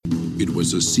It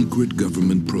was a secret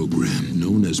government program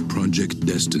known as Project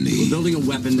Destiny. We're building a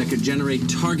weapon that could generate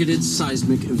targeted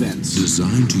seismic events.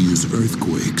 Designed to use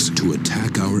earthquakes to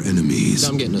attack our enemies.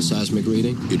 I'm getting a seismic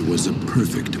reading. It was a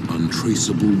perfect,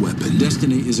 untraceable weapon.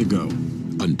 Destiny is a go.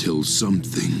 Until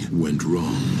something went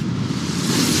wrong.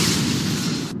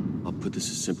 I'll put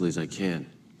this as simply as I can.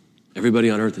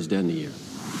 Everybody on Earth is dead in a year.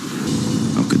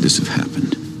 How could this have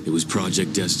happened? It was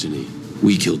Project Destiny.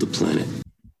 We killed the planet.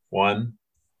 1,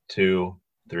 2,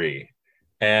 3.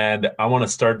 And I want to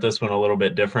start this one a little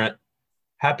bit different.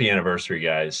 Happy anniversary,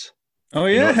 guys. Oh,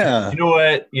 yeah. You know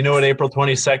what April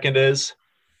 22nd is?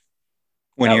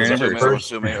 When your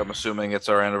anniversary. I'm assuming it's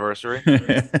our anniversary.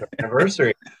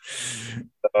 Anniversary.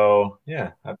 So,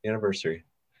 yeah, happy anniversary.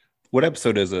 What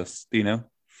episode is this? Do you know?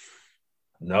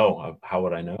 No, how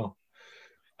would I know?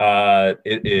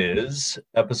 It is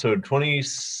episode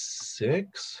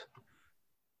 26.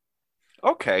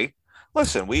 Okay.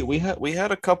 Listen, we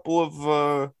had a couple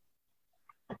of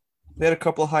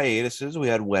hiatuses. We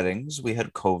had weddings. We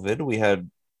had COVID. We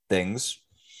had things.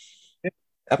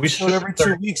 Episode every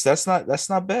 2 weeks. That's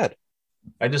not bad.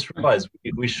 I just realized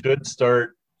we should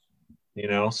start,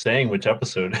 saying which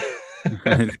episode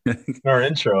in our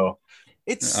intro.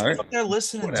 It's all right. what they're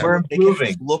listening We're to. They can improving.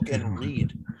 just look and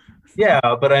read. Yeah,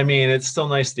 but I mean, it's still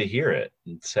nice to hear it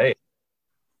and say it.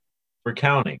 We're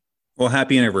counting. Well,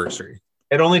 happy anniversary.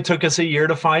 It only took us a year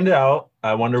to find out.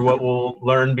 I wonder what we'll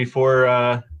learn before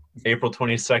April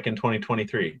 22nd,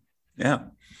 2023. Yeah.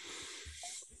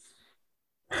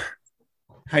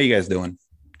 How you guys doing?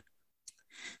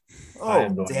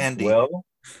 Oh, dandy. Well,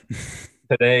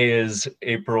 today is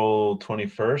April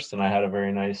 21st, and I had a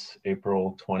very nice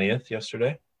April 20th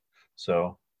yesterday.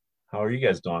 So how are you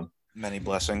guys doing? Many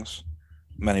blessings.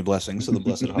 Many blessings to the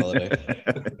blessed holiday.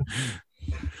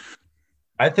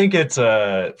 I think it's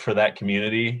for that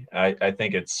community. I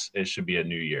think it should be a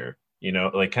new year.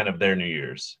 Like kind of their New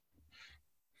Year's.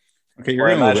 Okay,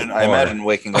 I imagine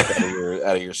waking up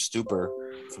out of your stupor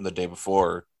from the day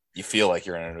before. You feel like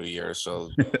you're in a new year.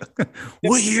 So,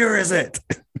 what year is it?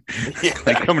 Yeah.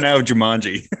 Like coming out of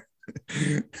Jumanji.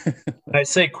 I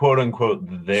say quote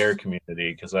unquote their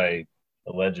community because I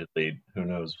allegedly, who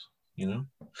knows, All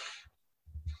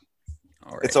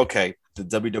right. It's okay. The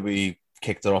WWE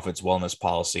kicked it off its wellness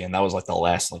policy, and that was like the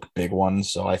last big one.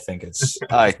 So I think it's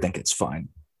fine.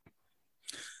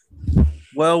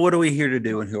 Well, what are we here to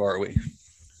do, and who are we?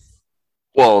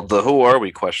 Well, the who are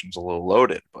we question's a little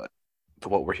loaded, but the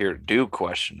what we're here to do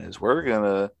question is we're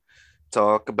gonna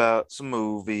talk about some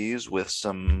movies with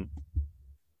some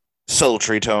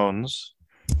sultry tones.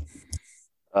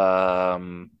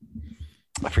 I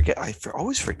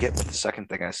always forget what the second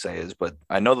thing I say is, but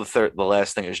I know the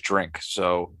last thing is drink.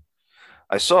 So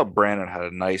I saw Brandon had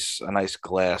a nice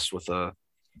glass with a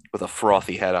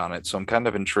frothy head on it. So I'm kind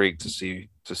of intrigued to see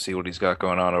what he's got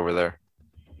going on over there.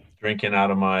 drinking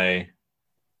out of my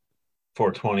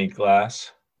 420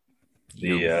 glass.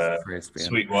 The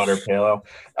Sweetwater Pale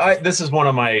Ale. This is one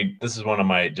of my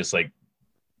just like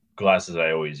glasses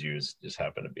I always use. Just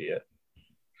happened to be it.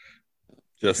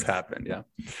 Just happened, yeah.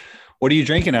 What are you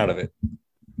drinking out of it?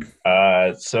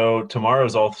 So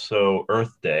tomorrow's also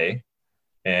Earth Day,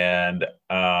 and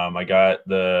I got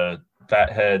the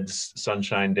Fatheads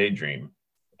Sunshine Daydream,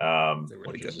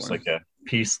 which is just like a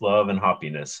peace, love, and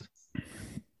happiness.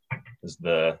 Is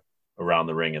the around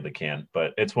the ring of the can,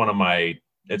 but it's one of my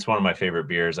favorite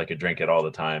beers. I could drink it all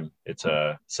the time. It's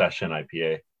a session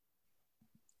IPA.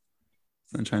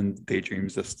 Sunshine Daydream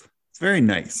is it's very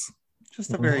nice.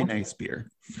 Just a very nice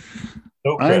beer.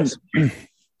 So Chris.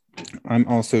 I'm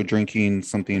also drinking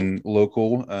something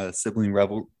local, Sibling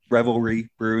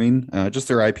Revelry Brewing, just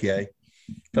their IPA.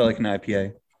 Felt like an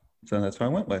IPA, so that's what I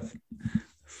went with.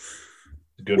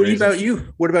 What about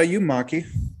you? What about you, Maki?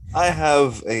 I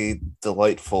have a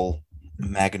delightful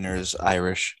Magners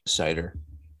Irish cider.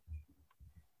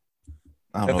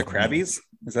 Is that the Krabbies?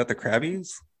 Is that the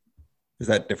Krabbies? Is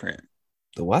that different?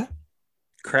 The what?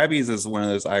 Krabbies is one of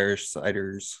those Irish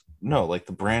ciders. No, like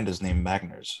the brand is named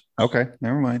Magners. Okay,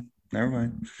 never mind.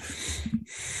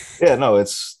 Yeah, no,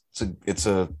 it's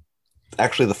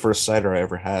actually the first cider I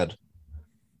ever had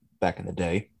back in the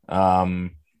day.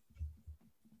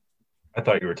 I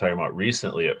thought you were talking about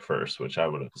recently at first, which I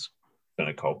would have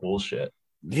been call bullshit.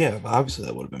 Yeah, obviously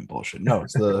that would have been bullshit. No,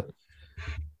 it's the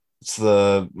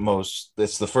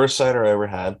first cider I ever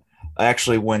had. I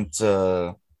actually went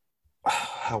how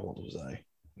old was I?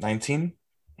 19,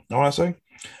 I want to say.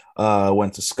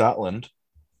 Went to Scotland,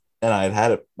 and I'd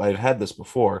had this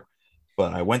before,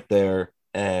 but I went there,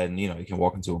 and you can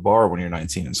walk into a bar when you're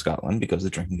 19 in Scotland because the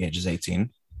drinking age is 18.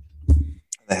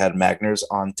 They had Magners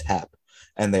on tap,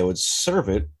 and they would serve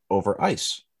it over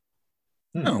ice.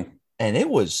 Oh, And it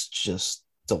was just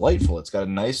delightful. It's got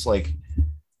a nice like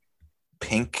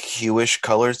pink hueish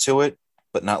color to it,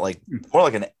 but not like more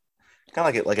like an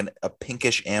kind of like a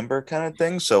pinkish amber kind of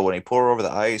thing. So when you pour it over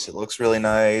the ice, it looks really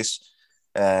nice.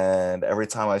 And every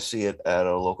time I see it at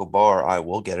a local bar, I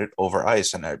will get it over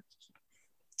ice. And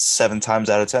 7 times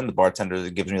out of 10, the bartender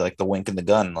gives me like the wink and the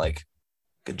gun, like,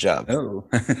 good job. oh.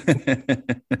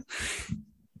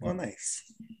 Well, nice.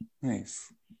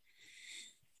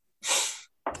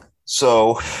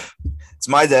 So it's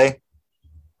my day.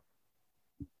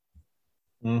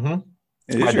 Mm-hmm.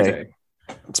 It my is your day. day.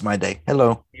 It's my day.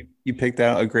 Hello. You picked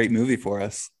out a great movie for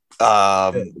us.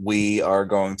 We are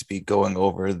going to be going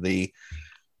over the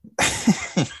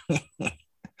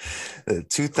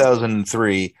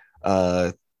 2003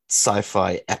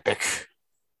 sci-fi epic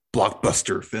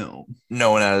Blockbuster film.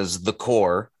 known as The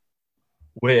Core.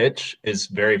 Which is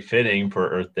very fitting for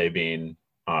Earth Day being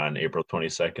on April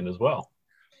 22nd as well.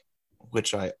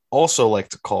 Which I also like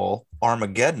to call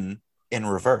Armageddon in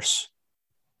reverse.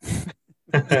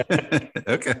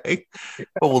 Okay.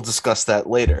 But we'll discuss that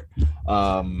later.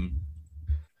 Given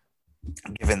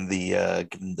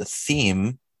the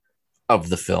theme of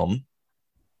the film,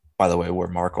 by the way, we're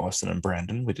Mark, Austin, and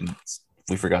Brandon.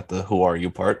 We forgot the "Who are you"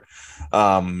 part.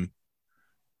 Given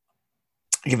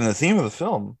the theme of the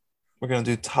film, we're gonna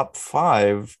do top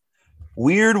 5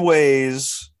 weird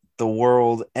ways the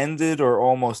world ended or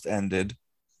almost ended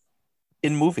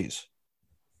in movies,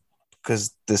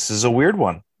 because this is a weird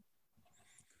one.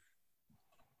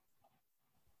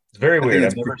 It's very weird.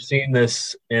 I've never seen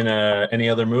this in any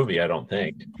other movie, I don't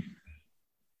think.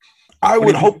 I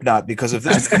would hope not, because if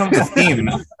this becomes a theme,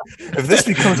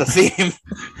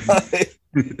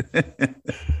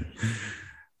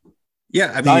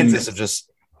 Yeah, I mean, scientists have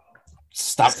just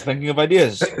stopped thinking of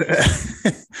ideas.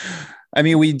 I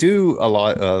mean, we do a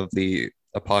lot of the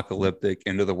apocalyptic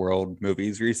end of the world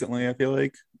movies recently, I feel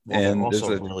like. Well, and they're also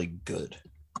there's really good.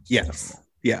 yes.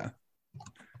 Yeah.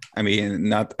 I mean,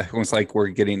 not almost like we're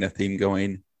getting a theme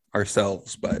going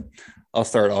ourselves, but I'll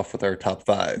start off with our top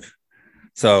 5.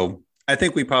 So I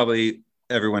think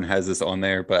everyone has this on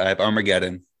there, but I have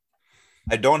Armageddon.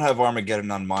 I don't have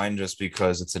Armageddon on mine just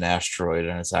because it's an asteroid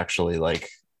and it's actually like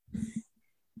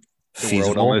The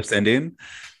world almost ending.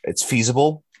 It's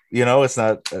feasible, it's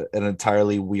not an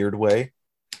entirely weird way.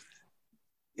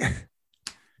 That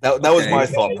was my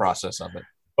thought process of it.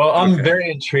 Well, I'm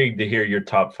very intrigued to hear your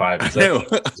top 5. It's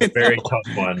a very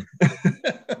tough one.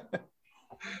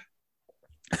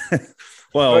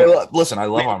 Well, listen, I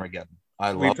love Armageddon.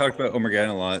 We've talked about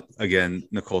Armageddon a lot. Again,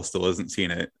 Nicole still hasn't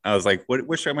seen it. I was like,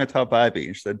 what should my top 5 be?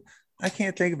 And she said, I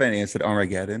can't think of any. I said,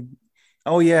 Armageddon.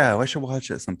 Oh, yeah, I should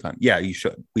watch it sometime. Yeah, you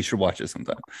should. We should watch it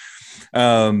sometime.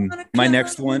 My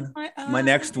next one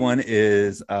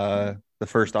is the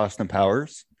first Austin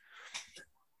Powers,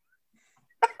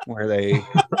 where they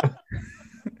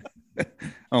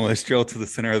almost drill to the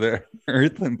center of the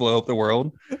earth and blow up the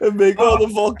world. And make all the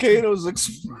volcanoes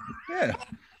explode.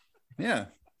 Yeah.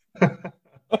 Okay.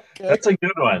 That's a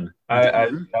good one. I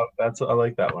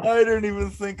like that one. I didn't even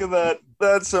think of that.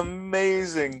 That's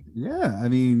amazing. Yeah, I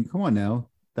mean, come on now.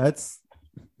 That's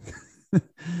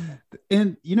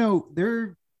and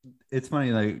it's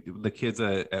funny, like the kids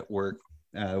at work,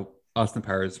 Austin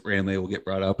Powers randomly will get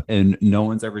brought up and no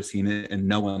one's ever seen it and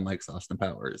no one likes Austin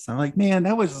Powers. I'm like, man,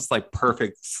 that was just like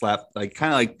perfect slap, like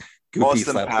kind of like goofy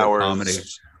slap comedy.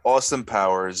 Austin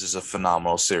Powers is a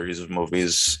phenomenal series of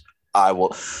movies. I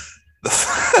will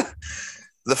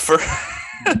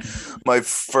my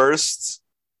first,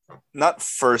 not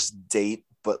first date,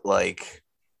 but like,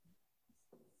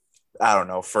 I don't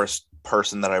know, first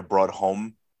person that I brought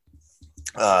home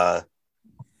when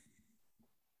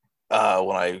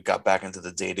I got back into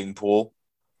the dating pool,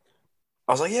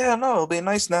 I was like, yeah, no, it'll be a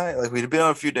nice night. Like, we'd been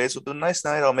on a few dates, it'll be a nice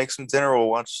night. I'll make some dinner. We'll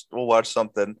watch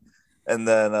something. And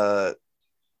then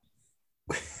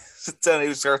then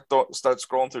he start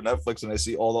scrolling through Netflix and I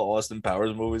see all the Austin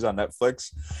Powers movies on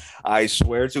Netflix. I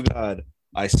swear to God,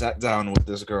 I sat down with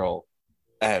this girl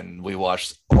and we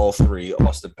watched all 3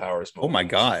 Austin Powers movies. Oh my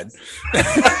God.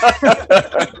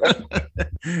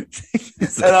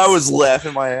 And I was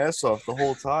laughing my ass off the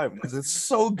whole time because it's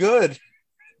so good.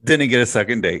 Didn't get a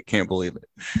second date. Can't believe it.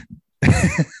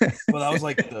 Well, that was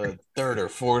like the 3rd or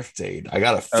 4th date. I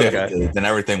got a 5th date, then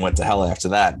everything went to hell after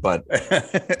that. But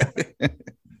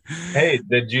hey,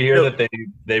 did you hear that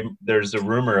there's a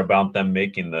rumor about them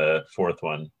making the 4th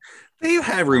one? They've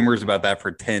had rumors about that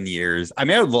for 10 years. I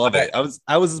mean, I would love it.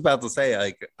 I was about to say,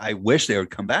 like, I wish they would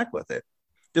come back with it.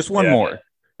 Just one more.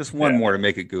 Just one more to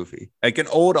make it goofy. Like an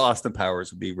old Austin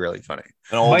Powers would be really funny.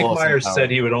 Mike Myers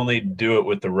said he would only do it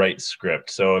with the right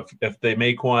script. So if they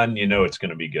make one, it's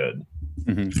going to be good.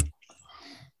 Mm-hmm.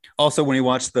 Also, when you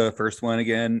watch the first one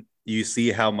again, you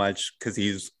see how much, because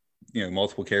he's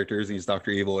multiple characters and he's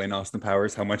Dr. Evil and Austin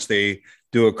Powers, how much they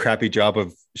do a crappy job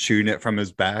of shooting it from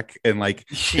his back, and like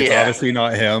it's obviously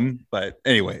not him. But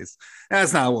anyways,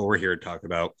 that's not what we're here to talk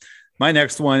about. My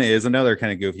next one is another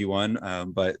kind of goofy one,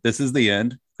 but this is the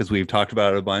end because we've talked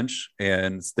about it a bunch,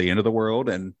 and it's the end of the world,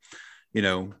 and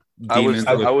I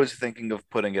was thinking of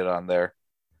putting it on there,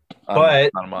 but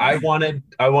I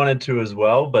wanted to as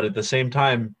well. But at the same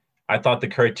time, I thought the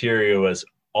criteria was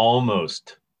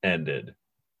almost ended.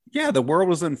 Yeah, the world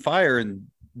was on fire and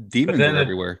demons were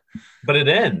everywhere. But it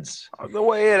ends. The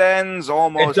way it ends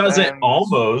almost. It doesn't ends.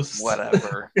 Almost.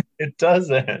 Whatever. It does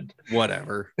end.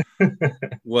 Whatever. That's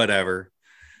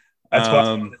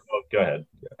why. Go ahead.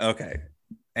 Okay.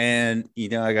 And,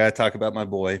 I got to talk about my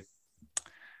boy,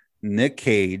 Nick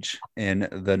Cage in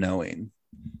The Knowing.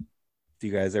 Do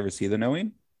you guys ever see The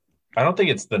Knowing? I don't think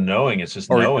it's The Knowing. It's just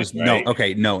Knowing. Right? No,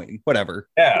 okay, Knowing. Whatever.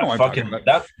 Yeah, fucking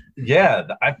that. Yeah,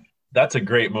 that's a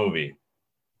great movie.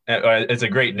 It's a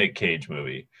great Nick Cage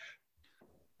movie.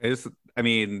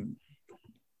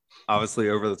 Obviously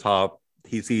over the top.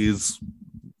 He sees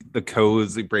the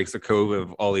codes. He breaks the code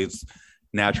of all these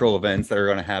natural events that are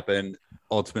going to happen.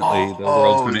 Ultimately, the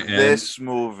world's going to end. This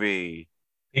movie.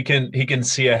 He can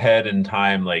see ahead in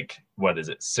time, like, what is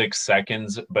it, 6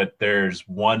 seconds? But there's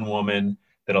one woman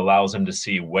that allows him to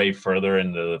see way further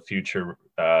into the future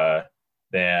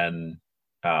than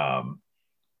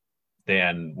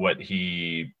what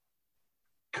he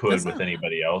could with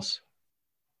anybody else.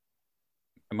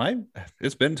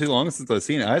 It's been too long since I've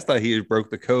seen it. I just thought he broke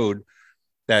the code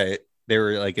that they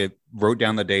were like, it wrote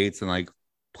down the dates and like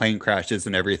plane crashes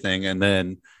and everything, and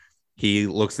then he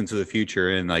looks into the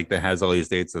future and like that has all these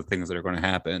dates of things that are going to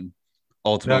happen.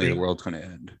 Ultimately, the world's going to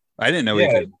end. I didn't know he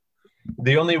could.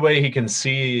 The only way he can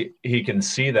see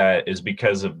that is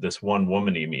because of this one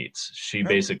woman he meets. She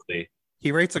basically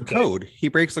he writes a code. He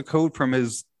breaks a code from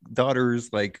his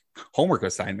daughter's like homework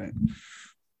assignment,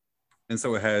 and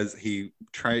so he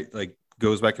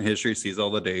goes back in history, sees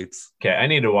all the dates. Okay, I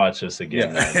need to watch this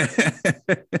again.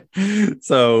 Yeah.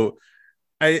 So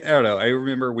I don't know. I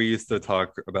remember we used to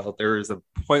talk about there was a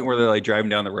point where they're like driving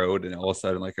down the road and all of a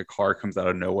sudden like a car comes out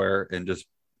of nowhere and just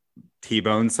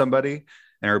T-bones somebody.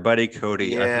 And our buddy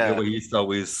Cody, I forget what he used to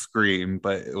always scream,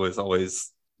 but it was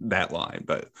always that line.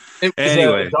 But it was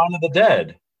anyway, Dawn of the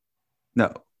Dead.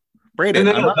 No, Brandon,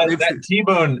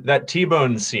 that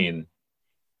T-bone scene.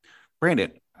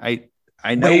 Brandon, I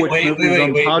know what movies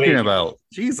I'm talking about.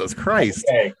 Jesus Christ!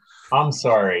 Okay, I'm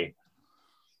sorry.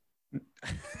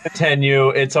 Continue.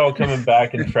 It's all coming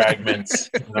back in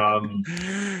fragments.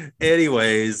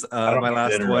 Anyways,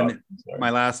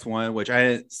 my last one, which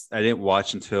I didn't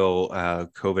watch until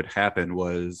COVID happened,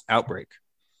 was Outbreak.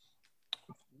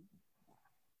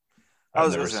 I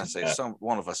was going to say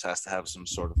one of us has to have some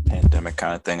sort of pandemic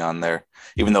kind of thing on there,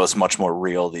 even though it's much more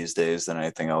real these days than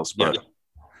anything else. But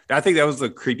I think that was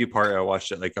the creepy part. I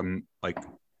watched it like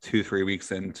 2-3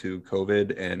 weeks into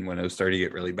COVID, and when it was starting to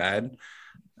get really bad.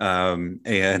 And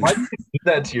why do you do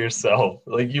that to yourself?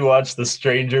 Like you watch The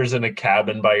Strangers in a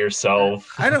cabin by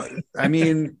yourself.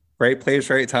 Right place,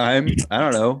 right time. I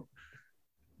don't know.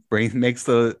 Brain makes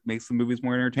the movies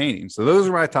more entertaining. So those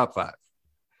are my top 5.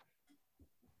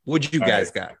 What'd you guys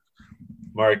got?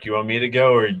 Mark, you want me to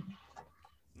go or?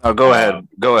 Oh, go ahead.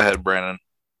 Go ahead, Brandon.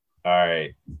 All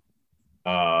right.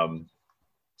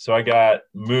 So I got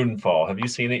Moonfall. Have you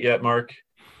seen it yet, Mark?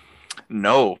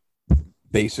 No.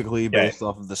 Basically based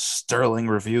off of the sterling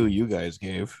review you guys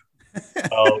gave.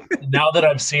 Now that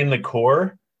I've seen The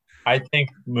Core, I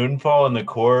think Moonfall and The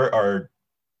Core are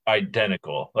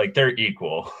identical. Like they're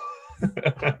equal.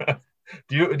 Do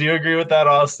you agree with that,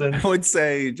 Austin? I would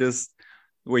say just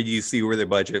where you see where the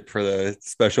budget for the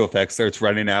special effects starts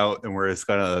running out and we're just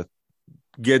gonna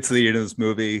get to the end of this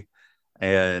movie.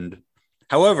 And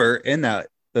however, in that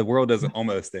the world doesn't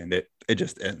almost end, it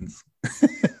just ends.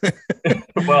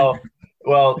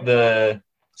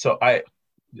 So I,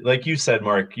 like you said,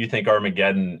 Mark, you think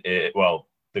Armageddon,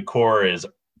 The Core is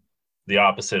the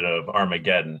opposite of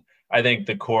Armageddon. I think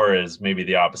The Core is maybe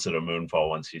the opposite of Moonfall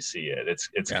once you see it.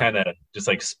 It's kind of just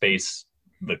like space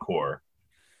The Core.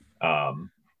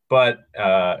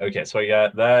 Okay, so I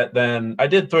got that. Then I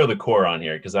did throw The Core on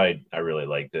here because I really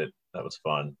liked it. That was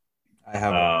fun. I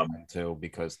have it too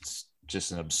because it's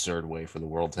just an absurd way for the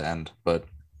world to end, but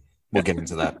we'll get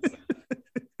into that.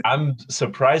 I'm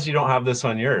surprised you don't have this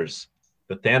on yours.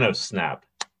 The Thanos snap.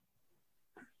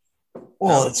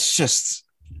 Well, it's just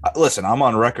Listen, I'm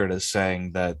on record as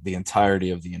saying that the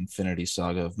entirety of the Infinity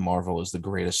Saga of Marvel is the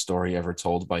greatest story ever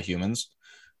told by humans.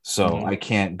 So I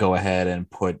can't go ahead and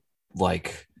put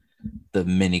like the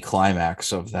mini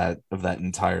climax of that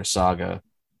entire saga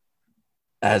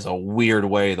as a weird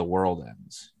way the world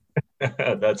ends.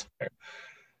 That's fair.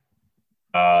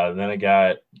 Then I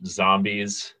got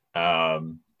zombies.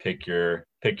 Pick your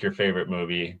favorite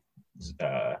movie.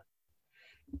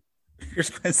 You're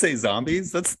supposed to say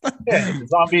zombies? That's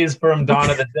Zombies from Dawn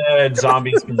of the Dead,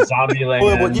 zombies from Zombieland.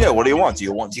 Well, what do you want? Do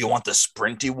you want the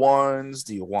sprinty ones?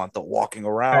 Do you want the walking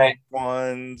around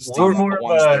ones? Do you want the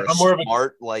ones that are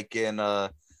smart, like in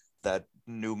that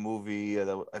new movie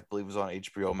that I believe was on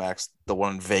HBO Max, the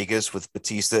one in Vegas with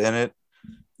Batista in it?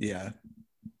 Yeah.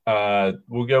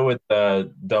 We'll go with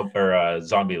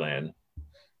Zombieland.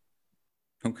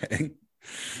 Okay.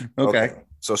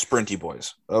 So sprinty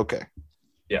boys. Okay.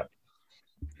 Yeah.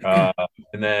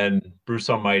 And then Bruce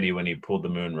Almighty when he pulled the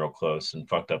moon real close and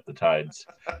fucked up the tides.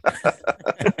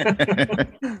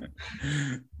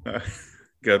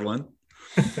 Good one.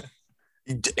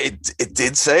 It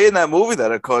did say in that movie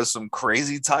that it caused some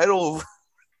crazy tidal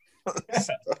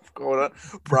stuff going on.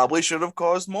 Probably should have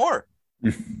caused more.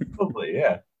 Probably,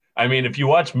 yeah. I mean, if you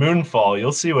watch Moonfall,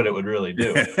 you'll see what it would really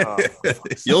do.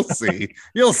 You'll see.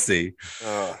 You'll see.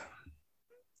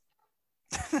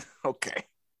 Okay.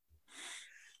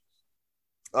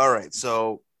 All right.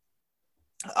 So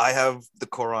I have the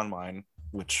core on mine,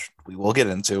 which we will get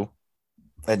into,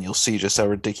 and you'll see just how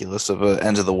ridiculous of an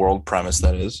end of the world premise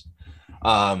that is.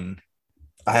 I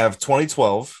have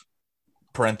 2012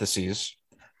 parentheses.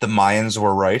 The Mayans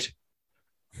were right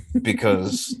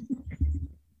because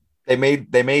they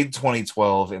made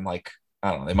 2012 in like,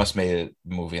 I don't know, they must have made a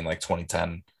movie in like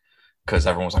 2010 because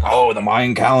everyone was like, oh, the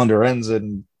Mayan calendar ends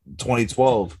in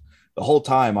 2012. The whole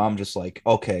time I'm just like,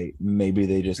 okay, maybe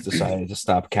they just decided to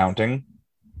stop counting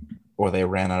or they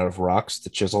ran out of rocks to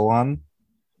chisel on.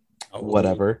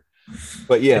 Whatever.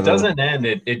 But yeah, it doesn't end.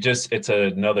 It's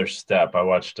another step. I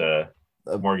watched a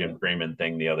Morgan Freeman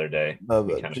thing the other day.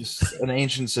 Just an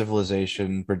ancient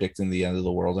civilization predicting the end of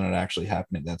the world and it actually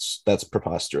happening. That's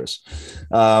preposterous.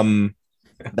 The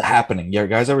Happening. You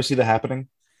guys ever see The Happening?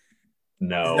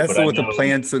 No. That's the with the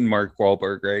plants and Mark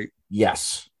Wahlberg, right?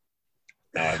 Yes.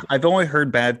 I've only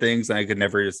heard bad things and I could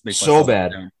never just make so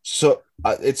bad. So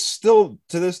it's still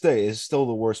to this day is still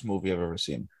the worst movie I've ever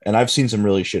seen. And I've seen some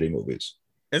really shitty movies.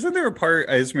 Isn't there a part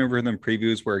I just remember in the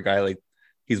previews where a guy like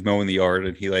he's mowing the yard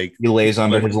and he lays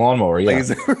under his lawnmower. Yeah.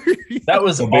 That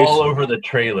was all over the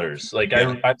trailers. Like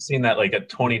I've seen that like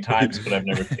 20 times, but I've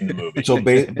never seen the movie. So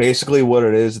basically what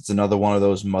it is, it's another one of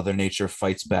those Mother Nature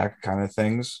fights back kind of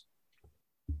things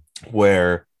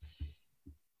where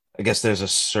I guess there's a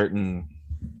certain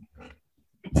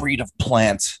breed of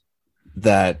plant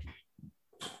that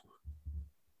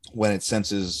when it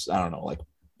senses, I don't know, like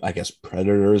I guess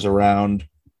predators around,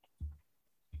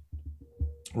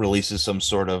 releases some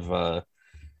sort of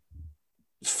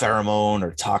pheromone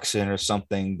or toxin or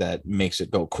something that makes it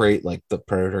go crazy, like the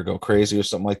predator go crazy or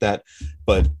something like that.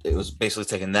 But it was basically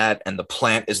taking that, and the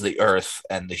plant is the earth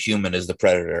and the human is the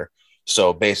predator.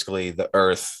 So basically the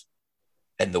earth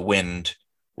and the wind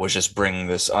was just bringing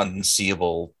this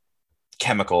unseeable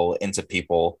chemical into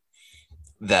people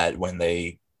that when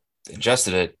they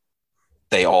ingested it,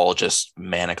 they all just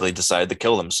manically decided to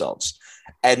kill themselves.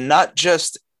 And not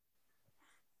just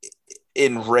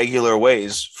in regular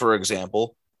ways. For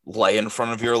example, lay in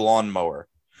front of your lawnmower.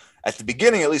 At the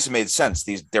beginning, at least it made sense.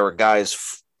 There were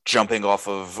guys jumping off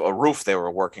of a roof they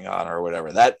were working on or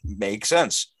whatever. That makes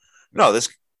sense. No, this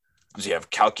you have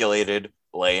calculated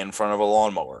lay in front of a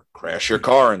lawnmower, crash your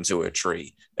car into a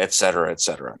tree, etc.,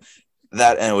 etc.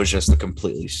 That, and it was just a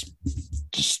completely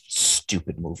just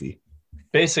stupid movie.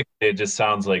 Basically, it just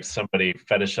sounds like somebody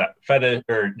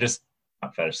or just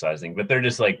not fetishizing, but they're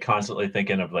just like constantly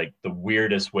thinking of like the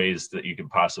weirdest ways that you could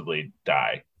possibly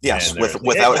die. Yes,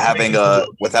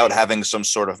 without having some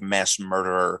sort of mass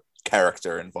murderer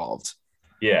character involved.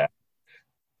 Yeah,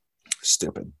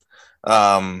 stupid.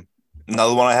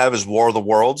 Another one I have is War of the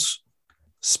Worlds,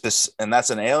 and that's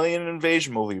an alien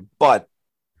invasion movie. But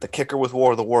the kicker with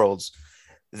War of the Worlds,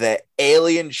 the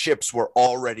alien ships were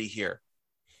already here,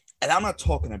 and I'm not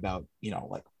talking about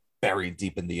like buried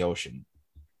deep in the ocean.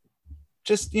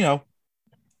 Just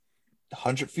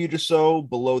 100 feet or so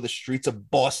below the streets of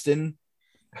Boston.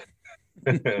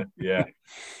 Yeah,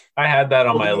 I had that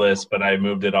on my list, but I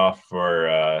moved it off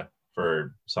for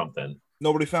something.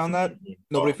 Nobody found that.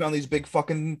 Nobody found these big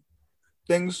fucking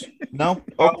things. No.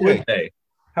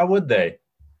 How would they?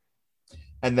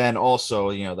 And then also,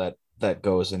 that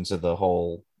goes into the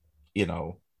whole,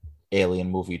 alien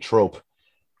movie trope.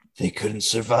 They couldn't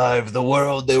survive the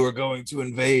world they were going to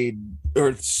invade.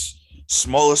 Earth's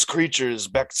smallest creatures,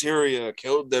 bacteria,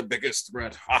 killed their biggest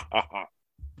threat. Ha ha ha.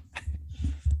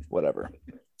 Whatever.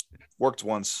 Worked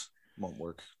once, won't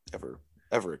work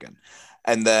ever again.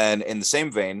 And then in the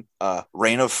same vein,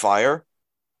 Reign of Fire,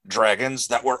 dragons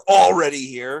that were already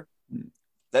here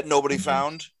that nobody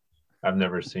found. I've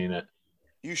never seen it.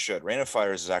 You should. Reign of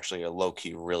Fire is actually a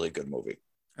low-key, really good movie.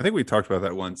 I think we talked about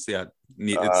that once. Yeah,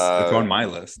 it's on my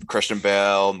list. Christian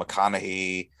Bale,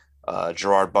 McConaughey,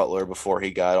 Gerard Butler before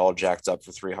he got all jacked up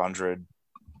for 300.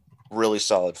 Really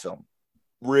solid film.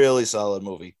 Really solid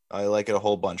movie. I like it a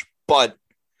whole bunch. But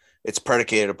it's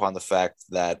predicated upon the fact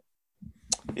that,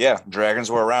 yeah, dragons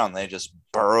were around. They just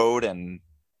burrowed and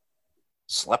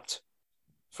slept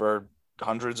for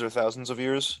hundreds or thousands of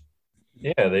years.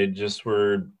 Yeah, they just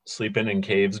were sleeping in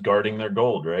caves guarding their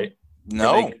gold, right?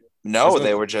 No,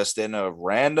 they were just in a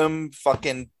random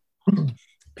fucking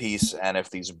piece. And if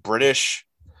these British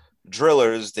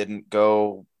drillers didn't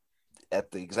go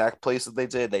at the exact place that they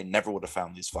did, they never would have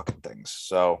found these fucking things.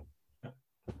 So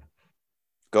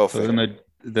go for it.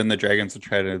 Then the dragons will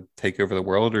try to take over the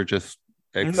world, or just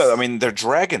No, I mean, they're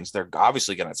dragons. They're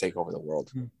obviously going to take over the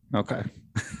world. Okay.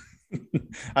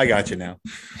 I got you now.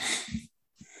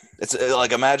 It's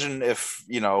like, imagine if,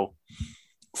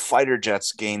 fighter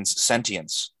jets gains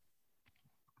sentience.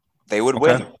 They would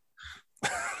win.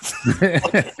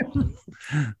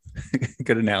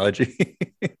 Good analogy.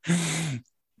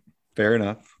 Fair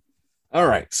enough. All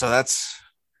right. So that's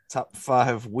top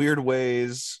 5 weird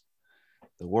ways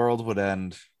the world would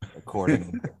end,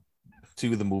 according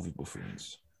to the movie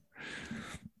buffoons.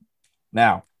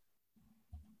 Now,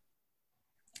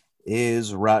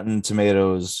 is Rotten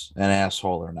Tomatoes an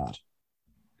asshole or not?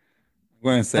 I'm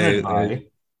going to say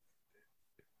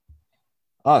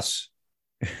us.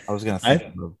 I was going to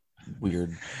think of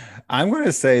weird. I'm going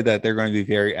to say that they're going to be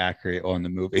very accurate on the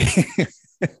movie.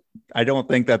 I don't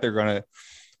think that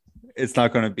it's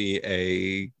not going to be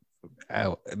a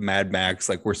Mad Max,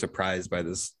 like we're surprised by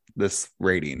this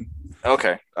rating.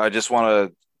 Okay. I just want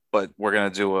to, but we're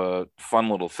going to do a fun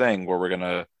little thing where we're going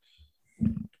to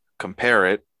compare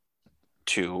it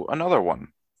to another one.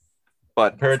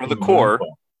 But for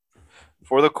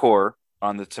the core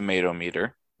on the tomato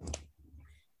meter,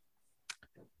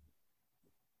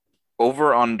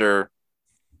 over under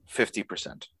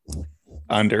 50%.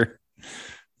 Under.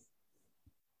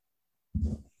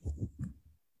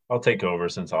 I'll take over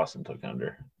since Austin took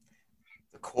under.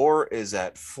 The core is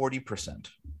at 40%.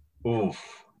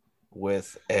 Oof.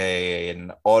 With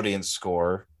an audience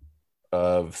score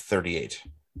of 38.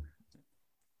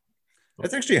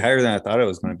 That's actually higher than I thought it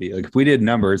was going to be. Like, if we did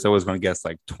numbers, I was going to guess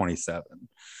like 27.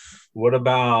 What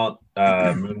about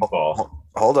Moonfall?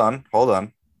 Hold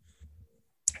on.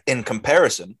 In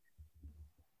comparison,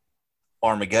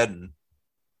 Armageddon,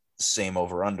 same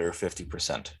over under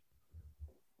 50%.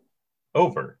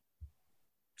 Over.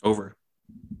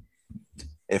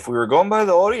 If we were going by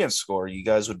the audience score, you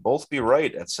guys would both be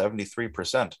right at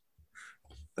 73%.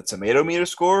 The tomato meter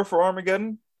score for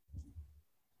Armageddon,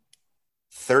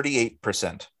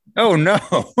 38%. Oh no.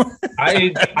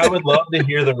 I would love to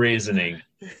hear the reasoning.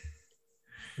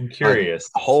 I'm curious.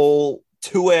 A whole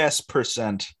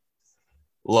 2%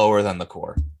 lower than the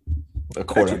core,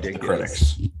 according to the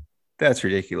critics. That's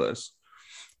ridiculous.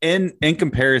 In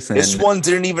comparison, this one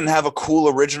didn't even have a cool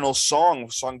original song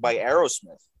sung by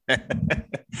Aerosmith.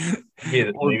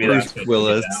 Bruce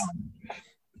Willis.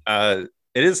 It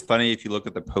is funny if you look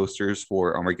at the posters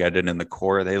for Armageddon and the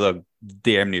core; they look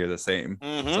damn near the same.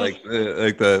 Mm-hmm. It's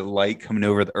like the light coming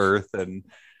over the earth, and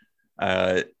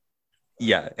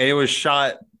yeah, and it was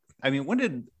shot. I mean, when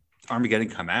did Armageddon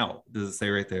come out? Does it say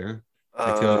right there?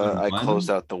 I closed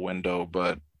out the window,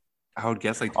 but I would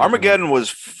guess like Armageddon was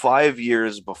 5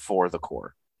 years before the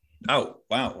core. Oh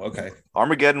wow, okay.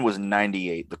 Armageddon was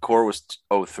 98. The core was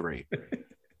 03.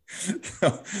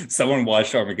 Someone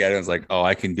watched Armageddon and was like, "Oh,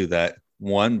 I can do that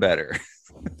one better."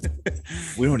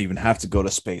 We don't even have to go to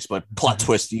space, but plot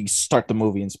twist: you start the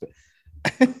movie in space.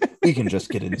 We can just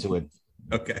get into it.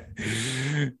 Okay.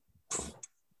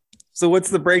 So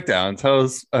what's the breakdown? Tell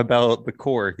us about the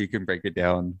core if you can break it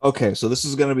down. Okay, so this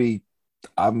is going to be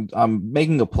I'm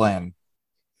making a plan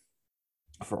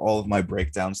for all of my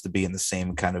breakdowns to be in the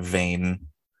same kind of vein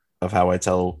of how I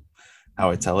tell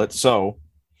it. So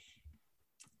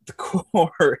the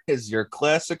core is your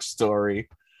classic story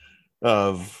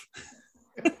of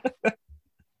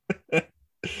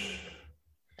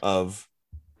of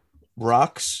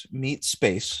rocks meet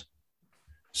space.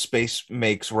 Space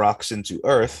makes rocks into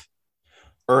Earth.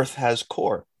 Earth has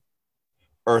core.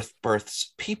 Earth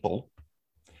births people.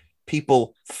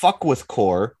 People fuck with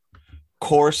core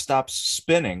core stops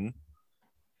spinning,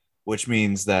 which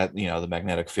means that, the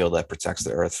magnetic field that protects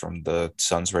the Earth from the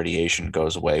sun's radiation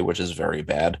goes away, which is very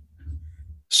bad.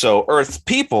 So Earth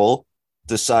people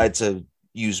decide to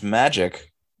use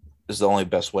magic, is the only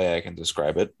best way I can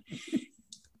describe it,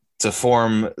 to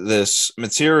form this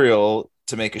material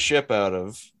to make a ship out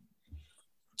of,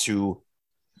 to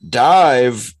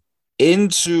dive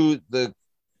into the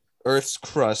Earth's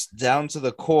crust down to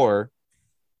the core,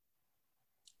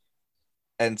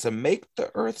 and to make the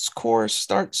Earth's core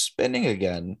start spinning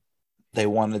again, they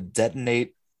want to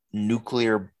detonate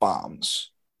nuclear bombs.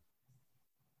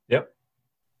 Yep.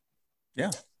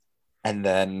 Yeah. And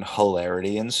then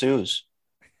hilarity ensues.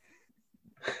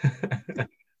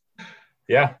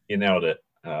 Yeah, you nailed it.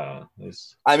 I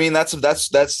mean, that's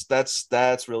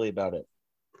really about it.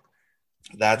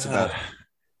 That's about it.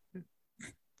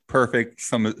 Perfect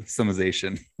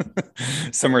summarization.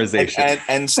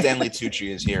 And Stanley Tucci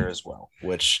is here as well,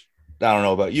 which I don't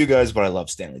know about you guys, but I love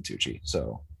Stanley Tucci.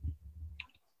 So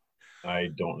I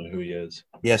don't know who he is.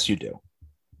 yes, you do.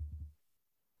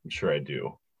 I'm sure I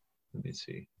do. Let me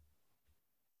see.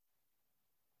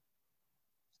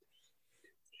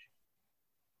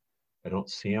 I don't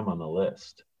see him on the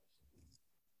list.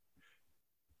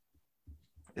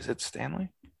 Is it Stanley?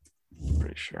 I'm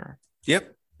pretty sure.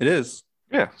 Yep, it is.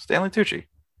 Yeah, Stanley Tucci.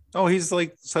 Oh, he's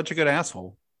like such a good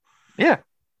asshole. Yeah.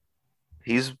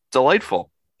 He's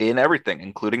delightful in everything,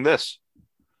 including this.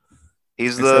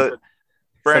 He's the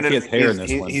Brandon. He has hair in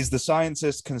this one. He's the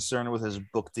scientist concerned with his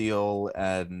book deal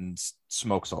and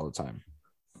smokes all the time.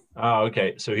 Oh,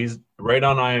 okay. So he's right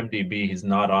on IMDb. He's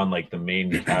not on like the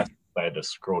main cast. I had to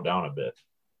scroll down a bit.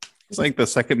 He's like the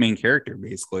second main character,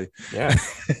 basically. Yeah.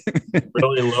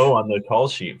 Really low on the call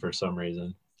sheet for some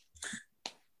reason.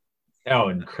 Oh,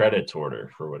 in credits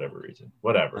order for whatever reason.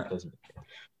 Whatever.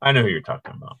 I know who you're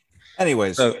talking about.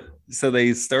 Anyways. So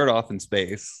they start off in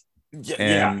space.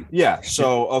 Yeah.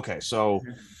 So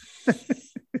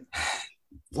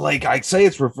like I say,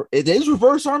 it is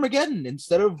reverse Armageddon.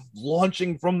 Instead of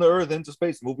launching from the Earth into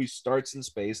space, the movie starts in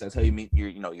space. That's how you meet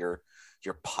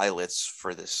your pilots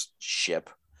for this ship.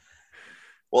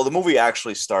 Well, the movie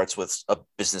actually starts with a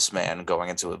businessman going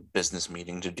into a business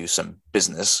meeting to do some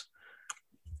business,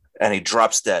 and he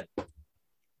drops dead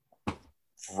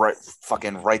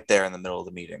right there in the middle of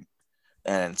the meeting.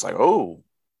 And it's like, ooh,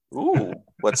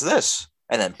 what's this?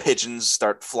 And then pigeons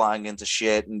start flying into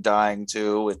shit and dying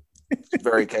too. It's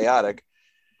very chaotic.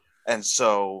 And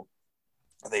so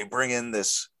they bring in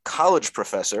this college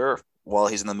professor while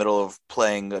he's in the middle of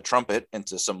playing a trumpet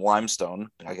into some limestone.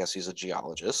 I guess he's a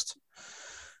geologist.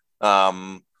 I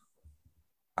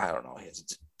don't know.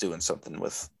 He's doing something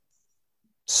with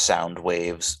sound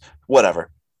waves,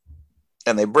 whatever.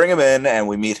 And they bring him in, and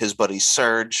we meet his buddy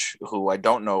Surge, who I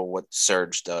don't know what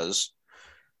Surge does,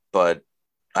 but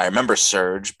I remember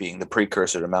Surge being the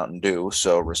precursor to Mountain Dew,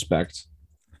 so respect.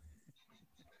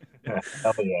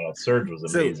 Hell yeah, Surge was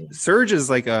amazing. So Surge is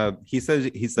like he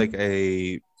says he's like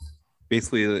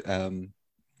basically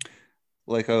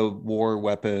like a war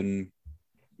weapon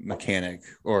mechanic,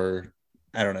 or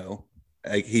I don't know.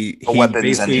 Like he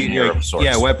weapons engineer of sorts.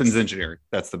 Yeah, weapons engineer.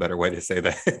 That's the better way to say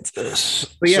that.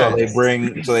 But yeah,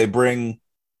 so they bring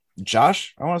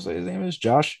Josh. I want to say his name is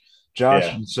Josh.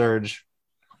 And Surge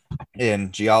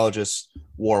in geologists,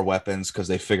 war weapons, because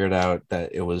they figured out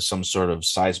that it was some sort of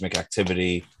seismic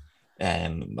activity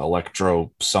and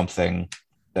electro something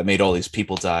that made all these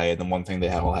people die. And the one thing they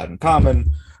all had in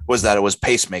common was that it was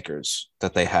pacemakers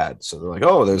that they had. So they're like,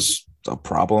 oh, there's a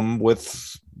problem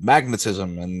with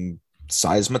magnetism and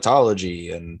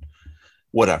seismology and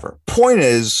whatever. Point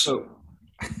is,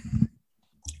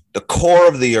 the core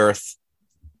of the Earth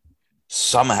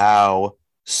somehow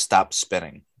stopped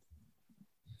spinning,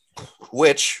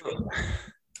 which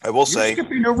I will say,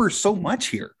 skipping over so much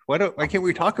here. Why can't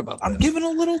we talk about this? I'm giving a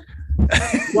little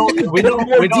we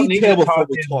don't need to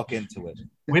talk into it.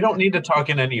 We don't need to talk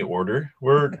in any order.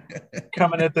 We're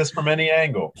coming at this from any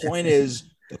angle. Point is,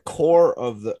 the core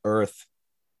of the Earth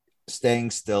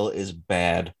staying still is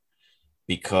bad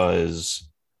because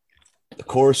the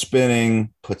core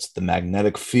spinning puts the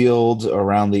magnetic field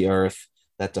around the Earth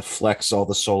that deflects all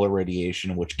the solar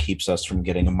radiation, which keeps us from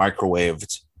getting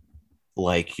microwaved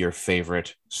like your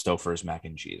favorite Stouffer's mac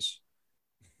and cheese.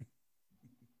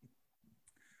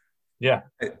 Yeah.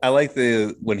 I like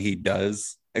when he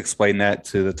does explain that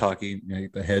to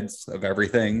the heads of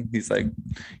everything. He's like,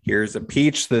 here's a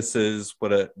peach. This is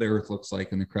what the Earth looks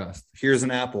like in the crust. Here's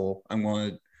an apple. I'm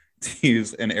going to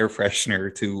use an air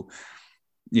freshener to,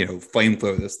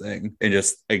 flamethrow this thing and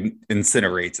just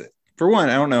incinerates it. For one,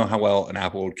 I don't know how well an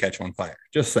apple would catch on fire.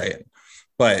 Just saying.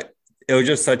 But it was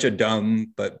just such a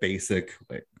dumb but basic.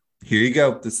 Like, here you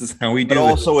go. This is how we do But it.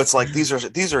 also, it's like these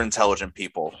are intelligent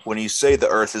people. When you say the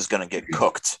Earth is going to get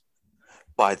cooked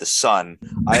by the sun,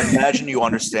 I imagine you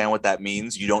understand what that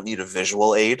means. You don't need a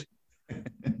visual aid.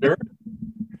 Sure.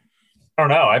 I don't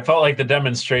know. I felt like the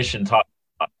demonstration taught.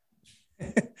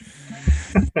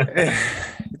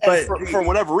 But for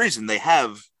whatever reason, they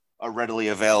have a readily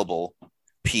available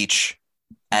peach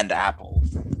and apple.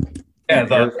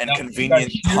 Yeah, And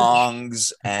convenient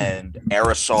tongs and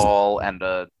aerosol and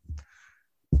the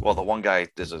one guy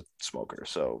is a smoker,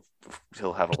 so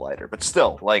he'll have a lighter. But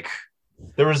still, like,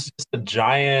 there was just a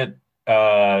giant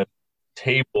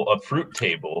table, a fruit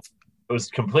table. It was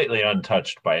completely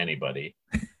untouched by anybody.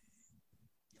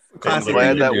 I'm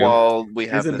glad that while we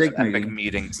have a this big epic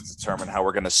meeting to determine how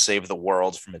we're going to save the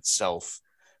world from itself,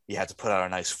 you had to put out a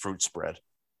nice fruit spread.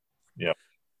 Yeah.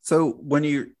 So when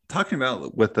you're talking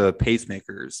about with the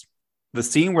pacemakers, the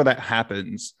scene where that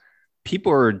happens,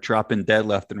 people are dropping dead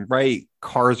left and right.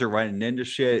 Cars are running into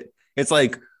shit. It's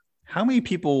like, how many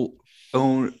people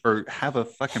own or have a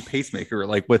fucking pacemaker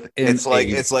like within it's like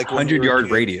 100-yard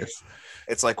radius?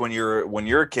 It's like when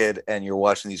you're a kid and you're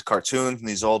watching these cartoons and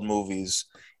these old movies,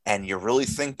 and you really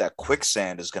think that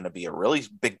quicksand is going to be a really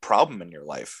big problem in your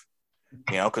life,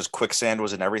 because quicksand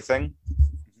was in everything.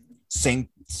 Same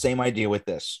idea with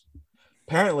this.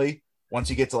 Apparently, once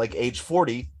you get to like age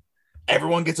 40,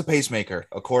 everyone gets a pacemaker,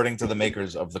 according to the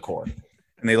makers of the core.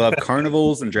 And they love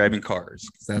carnivals and driving cars,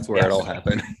 because that's where it all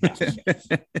happened.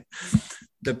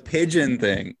 The pigeon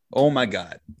thing. Oh my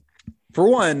God. For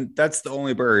one, that's the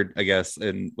only bird, I guess,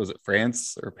 in, was it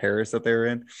France or Paris that they were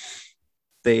in?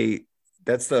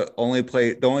 That's the only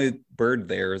bird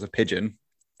there is a pigeon.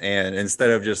 And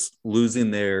instead of just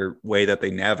losing their way that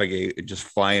they navigate and just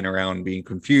flying around being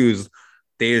confused,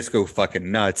 they just go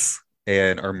fucking nuts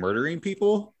and are murdering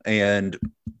people and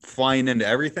flying into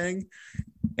everything.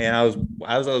 And I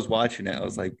was watching it, I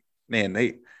was like, man,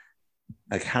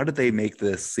 how did they make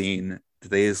this scene?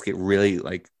 Did they just get really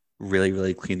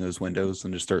really clean those windows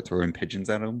and just start throwing pigeons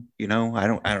at them? I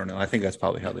don't know. I think that's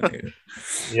probably how they made it.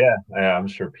 Yeah, I'm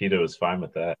sure PETA was fine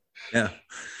with that. Yeah.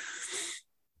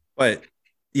 But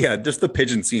yeah, just the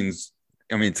pigeon scenes,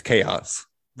 I mean, it's chaos,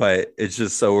 but it's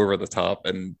just so over the top.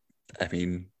 And I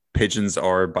mean, pigeons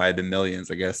are by the millions,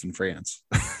 I guess, in France.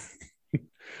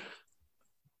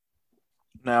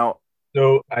 Now,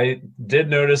 so I did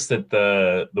notice that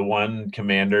the one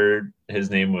commander,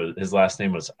 his last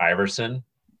name was Iverson.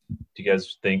 Do you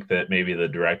guys think that maybe the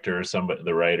director or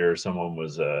the writer or someone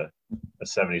was a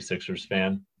 76ers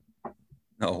fan?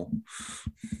 No.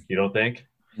 You don't think?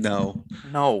 No.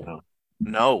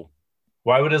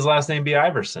 Why would his last name be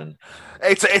Iverson?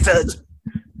 It's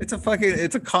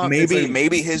a comp.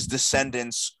 Maybe his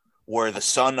descendants were the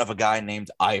son of a guy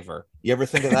named Ivor. You ever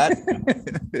think of that?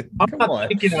 I'm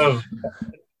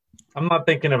not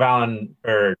thinking of Allen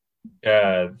or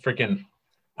freaking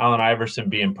Allen Iverson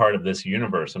being part of this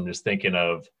universe. I'm just thinking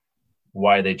of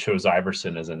why they chose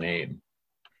Iverson as a name.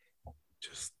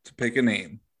 Just to pick a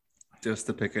name.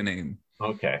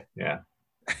 Okay, yeah.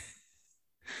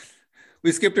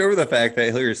 We skipped over the fact that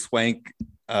Hilary Swank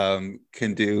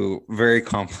can do very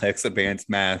complex advanced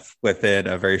math within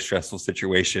a very stressful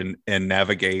situation and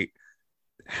navigate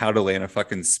how to land a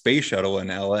fucking space shuttle in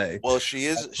LA. Well, she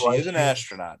is an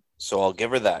astronaut, so I'll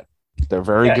give her that. They're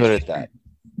very good at that.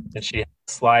 And she has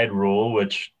a slide rule,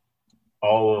 which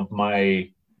all of my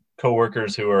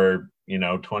coworkers who are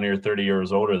 20 or 30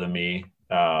 years older than me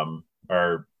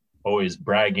are always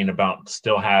bragging about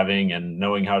still having and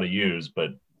knowing how to use,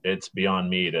 but it's beyond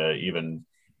me to even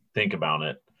think about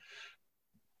it.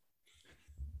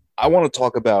 I want to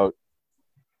talk about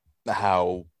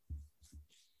how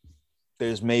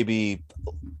there's maybe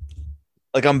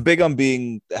like I'm big on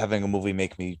having a movie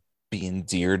make me be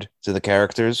endeared to the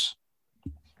characters.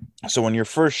 So when you're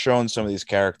first shown some of these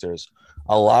characters,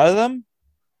 a lot of them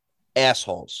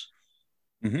assholes.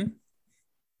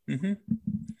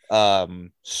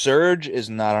 Surge is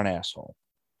not an asshole.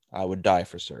 I would die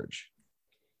for Surge.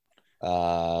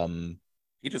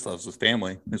 He just loves his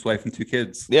family, his wife and 2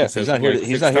 kids. Yeah, he's not here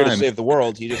to save the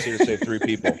world. He's just here to save 3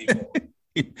 people.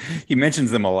 He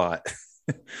mentions them a lot.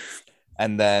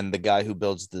 And then the guy who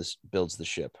builds the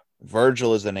ship.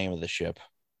 Virgil is the name of the ship.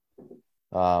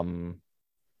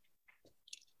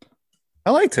 I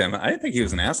liked him. I didn't think he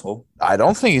was an asshole. I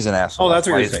don't think he's an asshole. Oh, that's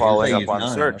what you're he's following up on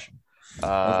Surge.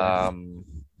 Zemsky's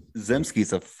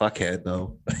Zemsky's a fuckhead,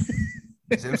 though.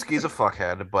 Zemsky's a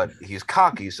fuckhead, but he's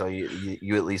cocky, so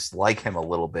you at least like him a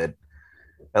little bit.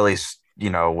 At least,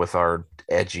 with our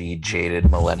edgy, jaded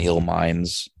millennial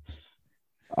minds.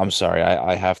 I'm sorry,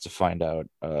 I have to find out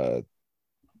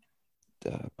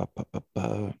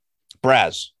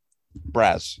Braz.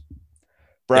 Braz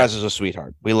is a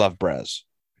sweetheart. We love Braz.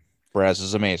 Braz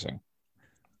is amazing.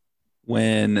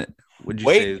 When would you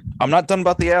Wait, say? I'm not done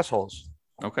about the assholes.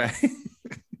 Okay.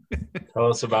 Tell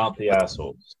us about the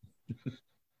assholes.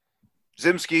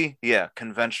 Zimski, yeah,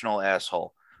 conventional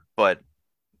asshole. But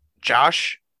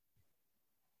Josh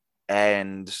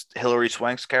and Hilary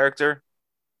Swank's character,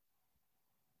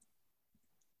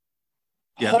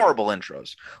 horrible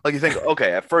intros. Like you think,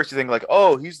 okay, at first you think like,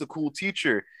 oh, he's the cool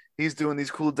teacher. He's doing these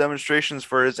cool demonstrations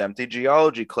for his empty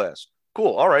geology class.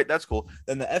 Cool. All right, that's cool.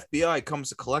 Then the FBI comes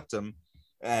to collect him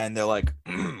and they're like,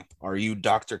 are you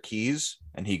Dr. Keys?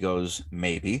 And he goes,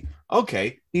 maybe.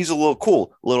 Okay. He's a little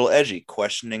cool, a little edgy,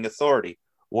 questioning authority,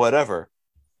 whatever.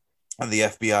 And the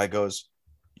FBI goes,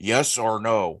 yes or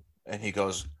no? And he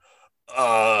goes,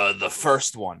 the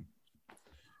first one.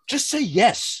 Just say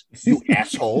yes, you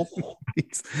asshole.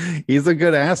 He's a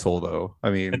good asshole, though. I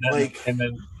mean,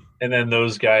 and then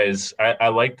those guys, I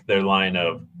liked their line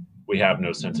of "We have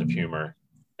no sense of humor."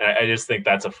 And I just think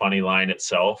that's a funny line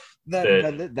itself.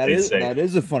 That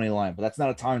is a funny line, but that's not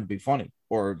a time to be funny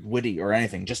or witty or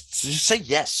anything. Just say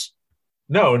yes.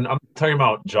 No, I'm talking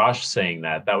about Josh saying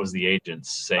that. That was the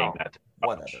agents saying that.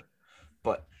 Whatever.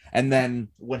 But and then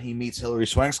when he meets Hilary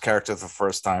Swank's character for the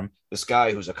first time, this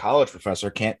guy who's a college professor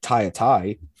can't tie a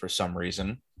tie for some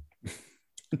reason.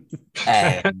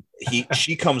 And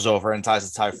she comes over and ties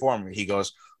a tie for him. He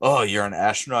goes, oh, you're an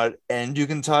astronaut and you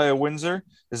can tie a Windsor?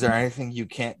 Is there anything you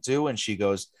can't do? And she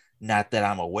goes, not that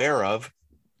I'm aware of.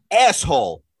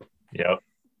 Asshole. Yep.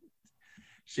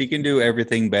 She can do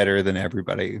everything better than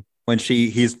everybody. When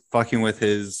he's fucking with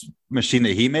his machine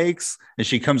that he makes, and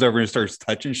she comes over and starts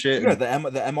touching shit. Yeah, the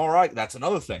MRI, that's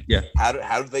another thing. Yeah. How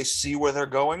do they see where they're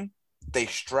going? They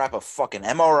strap a fucking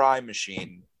MRI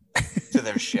machine to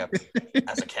their ship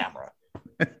as a camera.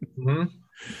 Mm-hmm.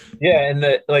 Yeah, and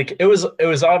it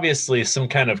was obviously some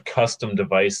kind of custom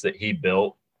device that he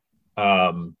built,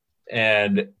 and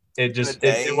it just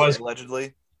it was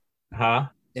allegedly,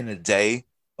 in a day,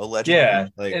 allegedly. Yeah,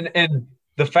 and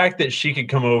the fact that she could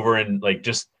come over and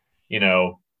just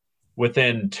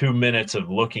within 2 minutes of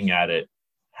looking at it,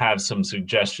 have some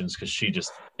suggestions because she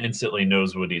just instantly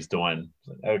knows what he's doing.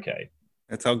 Okay,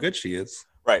 that's how good she is.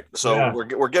 Right. So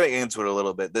we're getting into it a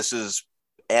little bit. This is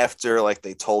after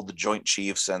they told the Joint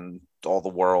Chiefs and all the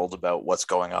world about what's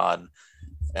going on,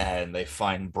 and they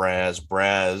find Braz.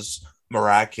 Braz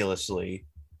miraculously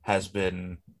has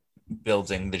been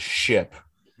building the ship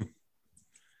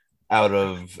out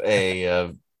of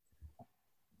a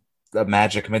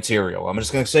magic material. I'm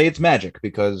just going to say it's magic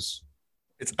because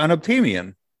it's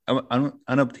unobtainium.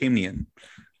 Unobtainium.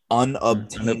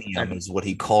 Unobtainium is what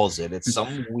he calls it. It's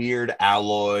some weird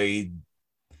alloy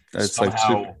that's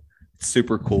somehow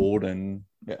super cold and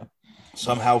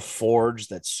somehow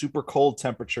forged at super cold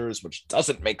temperatures, which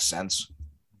doesn't make sense.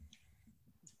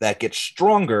 That gets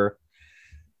stronger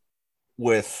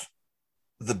with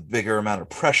the bigger amount of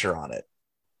pressure on it.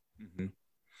 Mm-hmm.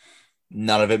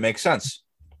 None of it makes sense.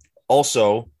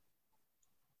 Also,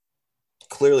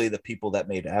 clearly the people that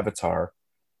made Avatar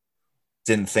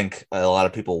didn't think a lot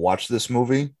of people watched this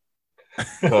movie,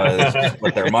 because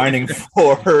what they're mining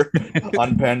for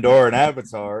on Pandora and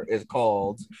Avatar is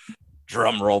called,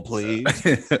 drum roll please,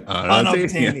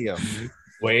 unobtainium.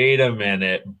 Wait a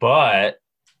minute, but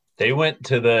they went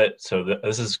to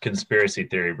this is conspiracy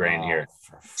theory brain here.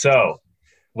 So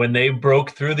when they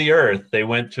broke through the earth, they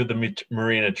went through the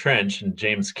Mariana Trench, and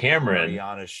James Cameron.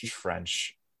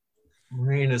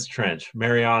 Mariana's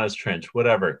Trench,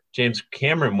 whatever. James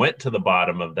Cameron went to the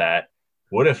bottom of that.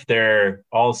 What if they're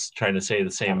all trying to say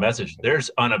the same message? There's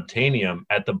unobtainium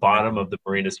at the bottom of the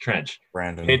Mariana's Trench.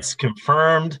 Brandon. It's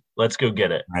confirmed. Let's go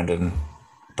get it. Brandon.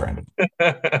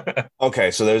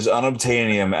 Okay, so there's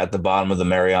unobtainium at the bottom of the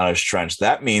Mariana's Trench.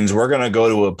 That means we're going to go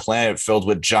to a planet filled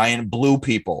with giant blue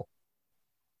people.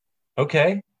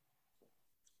 Okay.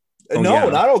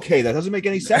 Not okay. That doesn't make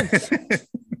any sense.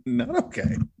 Not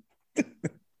okay.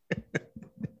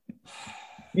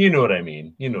 You know what I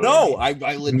mean.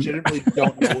 I legitimately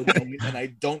don't know what you mean, and I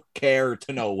don't care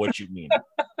to know what you mean.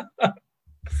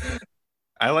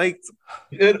 I liked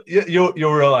it.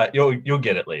 You'll realize you'll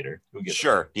get it later.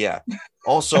 Yeah.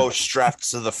 Also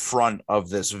strapped to the front of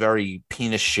this very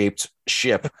penis-shaped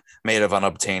ship made of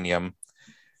unobtainium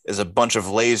is a bunch of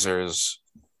lasers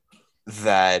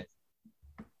that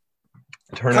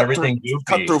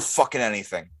cut through fucking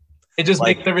anything. It just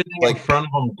makes everything in front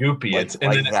of them goopy.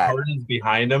 And then it hardens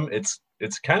behind them. It's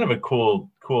kind of a cool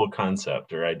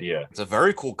concept or idea. It's a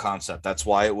very cool concept. That's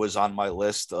why it was on my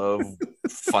list of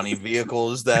funny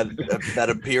vehicles that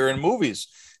appear in movies.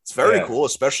 It's very cool,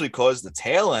 especially because the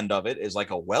tail end of it is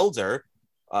like a welder.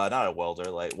 Not a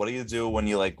welder. Like, what do you do when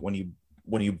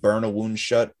you burn a wound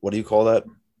shut? What do you call that?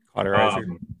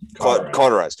 Cauterizer.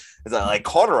 Cauterize. It's like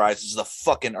cauterizes the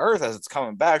fucking earth as it's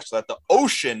coming back, so that the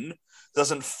ocean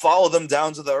doesn't follow them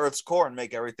down to the earth's core and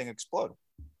make everything explode.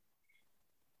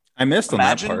 I missed on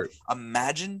that part.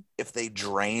 Imagine if they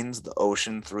drained the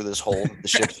ocean through this hole that the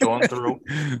ship's going through.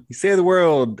 You save the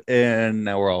world, and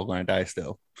now we're all going to die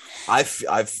still. I've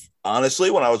honestly,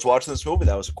 when I was watching this movie,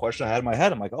 that was a question I had in my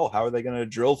head. I'm like, oh, how are they going to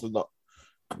drill through the,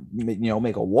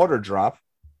 make a water drop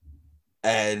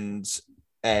and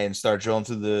start drilling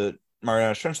through the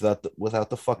Mariana Trench without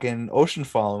the fucking ocean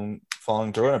following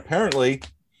through? And apparently,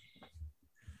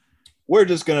 we're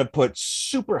just going to put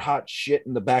super hot shit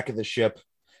in the back of the ship,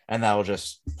 and that'll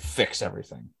just fix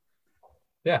everything.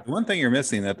 Yeah. The one thing you're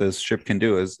missing that this ship can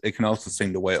do is it can also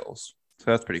sing to whales. So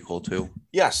that's pretty cool too.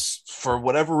 Yes. For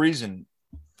whatever reason,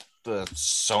 the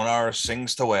sonar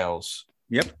sings to whales.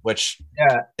 Yep. Which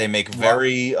they make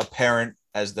very apparent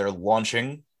as they're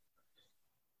launching.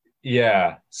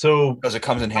 Yeah. So because it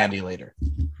comes in handy later.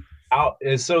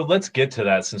 So let's get to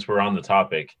that since we're on the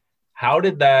topic. How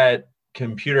did that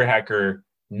computer hacker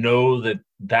know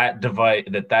that device,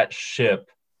 that ship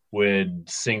would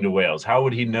sing to whales? How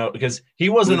would he know? Because he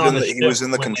wasn't on the ship. He was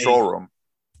in the control room.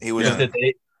 He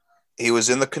was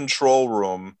in the control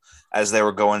room as they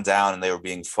were going down, and they were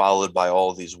being followed by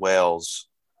all these whales.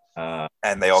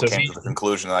 And they all came to the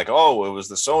conclusion, like, oh, it was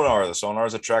the sonar. The sonar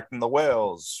is attracting the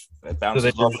whales. It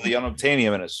bounces off of the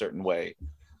unobtainium in a certain way.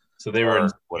 So they were in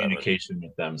communication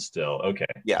with them still. Okay.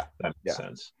 Yeah. That makes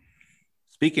sense.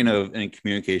 Speaking of in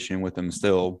communication with them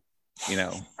still,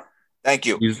 thank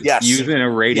you. Using a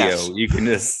radio, you can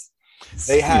just.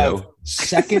 They have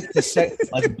second to second,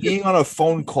 like being on a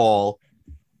phone call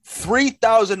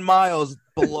 3,000 miles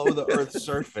below the Earth's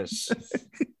surface.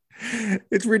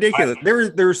 It's ridiculous.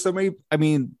 There were so many. I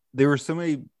mean, there were so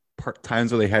many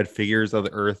times where they had figures of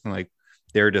the Earth and like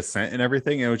their descent and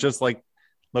everything. And it was just like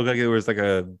looked like it was like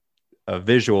a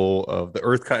visual of the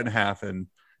Earth cut in half and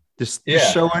just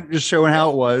showing how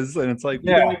it was. And it's like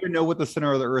you don't even know what the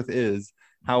center of the Earth is.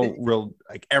 How real,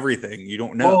 like everything you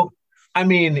don't know. Well, I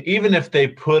mean, even if they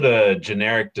put a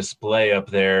generic display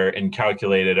up there and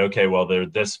calculated, okay, well, they're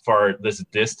this far, this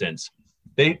distance.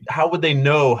 How would they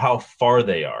know how far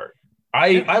they are?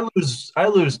 I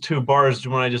lose 2 bars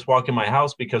when I just walk in my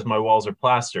house because my walls are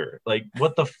plaster. Like,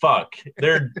 what the fuck?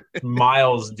 They're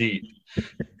miles deep.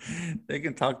 They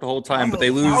can talk the whole time, but they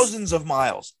lose thousands of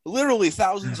miles, literally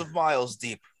thousands of miles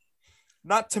deep.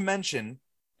 Not to mention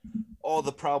all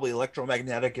the probably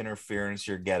electromagnetic interference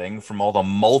you're getting from all the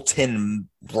molten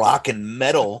rock and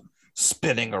metal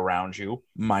spinning around you,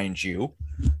 mind you.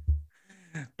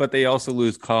 But they also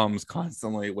lose comms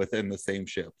constantly within the same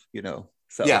ship,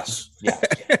 So yes.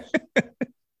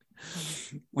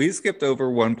 We skipped over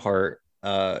one part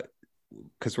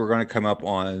because we're going to come up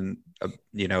on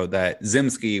that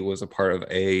Zemsky was a part of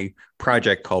a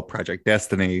project called Project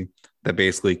Destiny that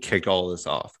basically kicked all of this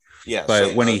off. Yeah.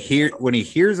 But when he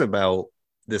hears about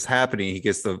this happening, he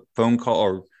gets the phone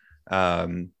call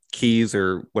or Keys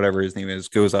or whatever his name is,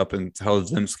 goes up and tells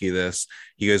Zemsky this.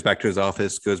 He goes back to his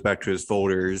office, goes back to his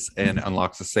folders, and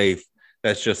unlocks a safe.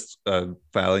 That's just a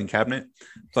filing cabinet.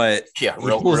 But he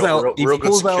pulls out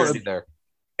there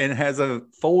and has a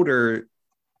folder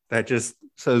that just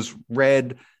says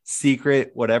red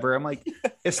secret, whatever. I'm like,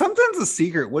 if something's a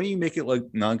secret, why don't you make it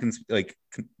like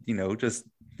just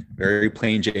very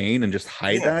plain Jane and just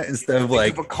hide that instead of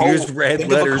like, here's red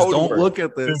letters. Don't look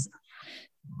at this.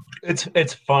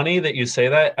 It's funny that you say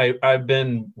that. I've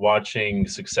been watching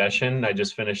Succession. I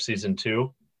just finished season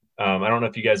 2. I don't know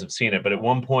if you guys have seen it, but at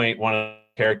one point, one of the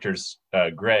characters,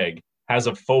 Greg, has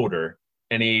a folder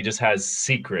and he just has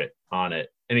secret on it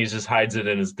and he just hides it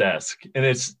in his desk. And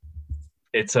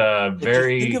it's a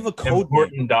very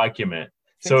important document.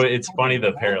 So it's funny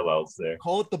the parallels there.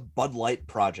 Call it the Bud Light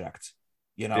Project.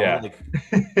 Yeah.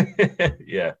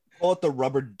 Yeah. Call it the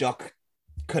Rubber Duck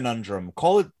Conundrum.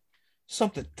 Call it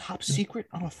something top secret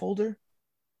on a folder.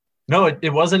 No,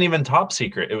 it wasn't even top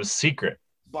secret. It was secret.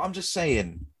 But I'm just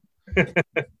saying.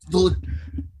 The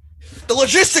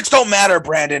logistics don't matter,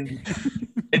 Brandon.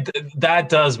 That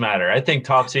does matter. I think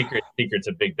top secret's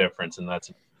a big difference, and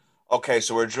that's okay.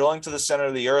 So we're drilling to the center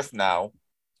of the Earth now.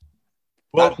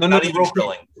 Well, not even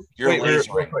drilling. You're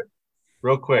lasering.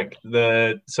 Real quick.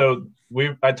 I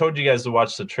told you guys to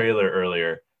watch the trailer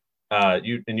earlier.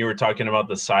 You were talking about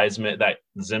the seismic, that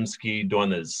Zemsky doing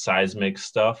the seismic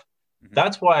stuff. Mm-hmm.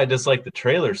 That's why I dislike the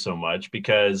trailer so much,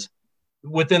 because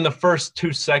within the first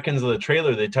 2 seconds of the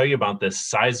trailer, they tell you about this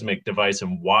seismic device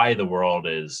and why the world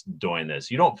is doing this.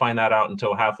 You don't find that out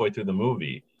until halfway through the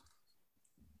movie,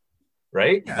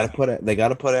 right? They got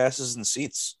to put asses in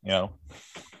seats, you know.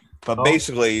 But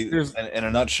basically, in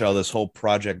a nutshell, this whole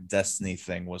Project Destiny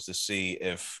thing was to see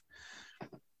if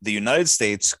the United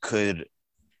States could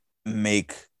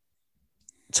make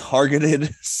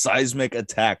targeted seismic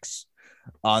attacks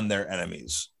on their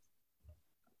enemies,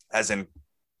 as in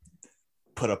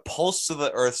put a pulse to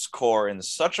the Earth's core in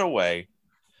such a way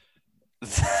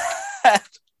that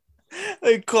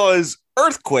they cause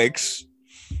earthquakes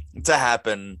to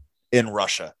happen in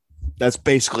Russia. That's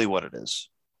basically what it is.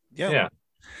 Yeah.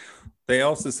 They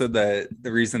also said that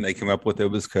the reason they came up with it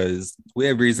was because we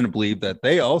have reason to believe that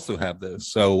they also have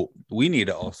this. So we need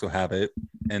to also have it.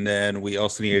 And then we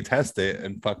also need to test it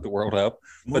and fuck the world up.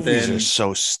 But Movies then are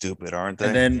so stupid, aren't they?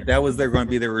 And then that was going to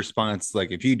be their response.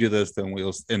 Like, if you do this, then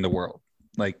we'll end the world.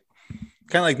 Like,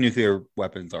 kind of like nuclear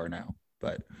weapons are now.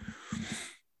 But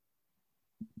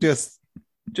just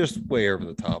way over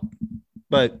the top.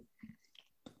 But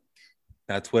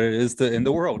that's what it is to end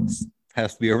the world. It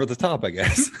has to be over the top, I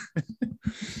guess.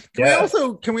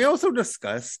 Can we also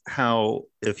discuss how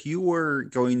if you were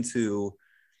going to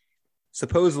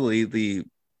supposedly the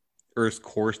Earth's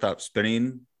core stop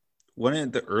spinning,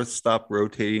 wouldn't the Earth stop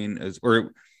rotating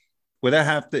or would that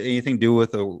have anything to do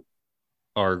with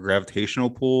our gravitational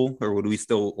pull, or would we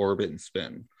still orbit and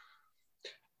spin?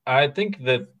 I think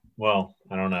that, well,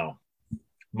 I don't know.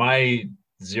 My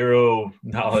zero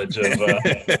knowledge of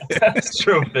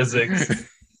astrophysics.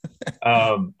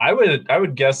 I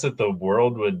would guess that the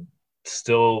world would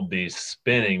still be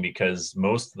spinning because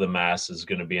most of the mass is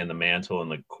going to be in the mantle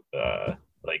and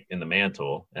in the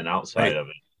mantle and outside of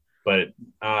it. But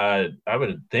I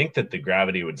would think that the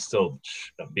gravity would still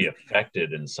be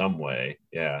affected in some way.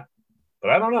 Yeah,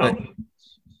 but I don't know.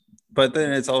 But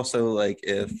then it's also like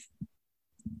if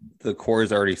the core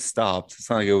is already stopped, it's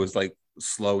not like it was like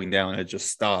slowing down; it just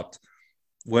stopped.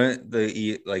 When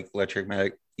the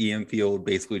electromagnetic EM field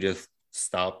basically just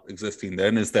stop existing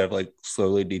then instead of like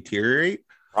slowly deteriorate,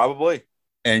 probably,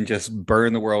 and just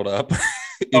burn the world up.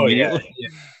 Oh yeah,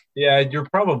 you're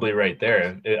probably right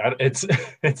there.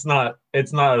 It's not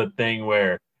a thing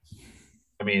where,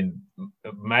 I mean,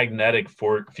 magnetic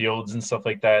fields and stuff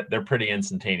like that, they're pretty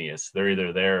instantaneous. They're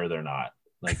either there or they're not.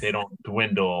 Like, they don't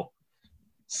dwindle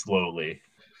slowly.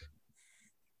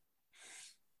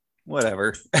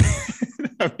 Whatever.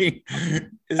 I mean, I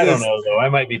don't know though. I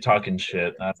might be talking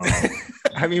shit. I don't know.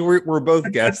 I mean, we're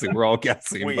both guessing. We're all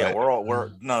guessing.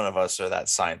 We're none of us are that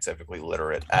scientifically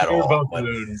literate at all.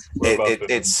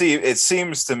 It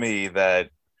seems to me that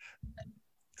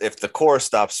if the core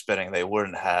stopped spinning, they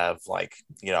wouldn't have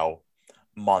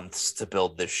months to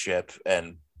build this ship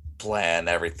and plan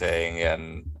everything.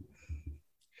 And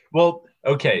well,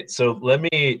 okay, so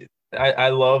I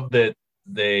love that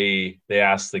they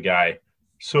asked the guy,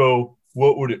 so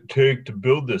what would it take to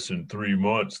build this in 3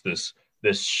 months, this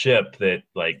ship that,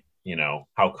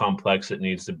 how complex it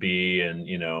needs to be, and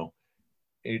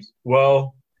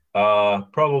probably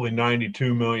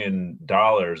 $92 million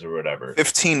or whatever.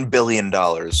 $15 billion.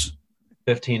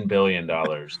 $15 billion.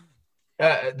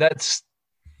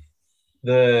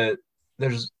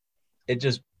 It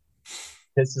just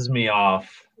pisses me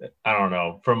off. I don't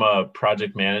know, from a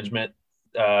project management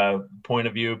point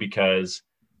of view, because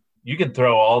you can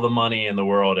throw all the money in the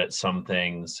world at some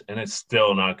things and it's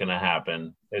still not going to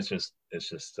happen. It's just I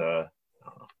don't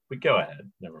know. But go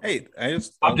ahead. Never mind. Hey,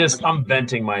 I'm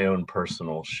venting my own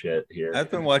personal shit here.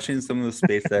 I've been watching some of the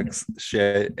SpaceX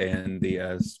shit, and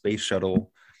the space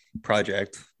shuttle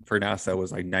project for NASA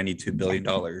was like $92 billion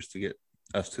to get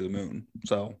us to the moon.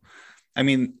 So, I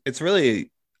mean, it's really a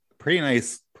pretty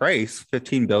nice price.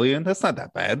 $15 billion. That's not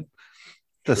that bad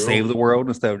to save the world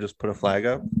instead of just put a flag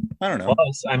up. I don't know.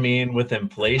 Plus, I mean, with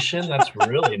inflation, that's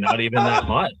really not even that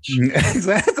much.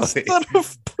 Exactly.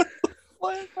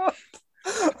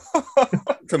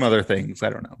 Some other things,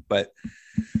 I don't know, but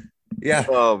yeah.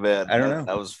 Oh man, I don't know.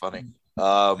 That was funny.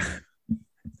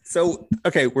 So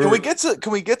okay, can we get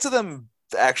to them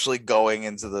actually going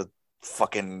into the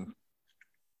fucking?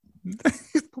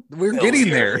 We're getting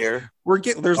there. Here.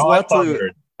 There's lots of.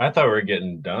 I thought we were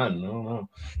getting done. I don't know.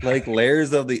 Like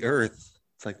layers of the earth.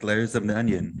 It's like layers of an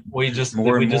onion. We just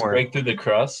break through the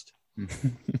crust.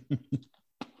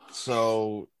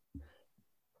 So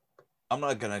I'm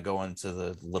not going to go into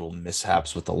the little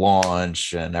mishaps with the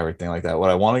launch and everything like that. What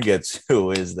I want to get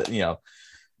to is that,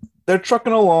 they're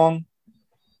trucking along.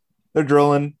 They're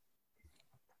drilling.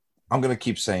 I'm going to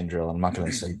keep saying drilling. I'm not going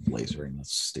to say lasering.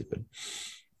 That's stupid.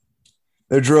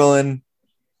 They're drilling.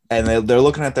 and they're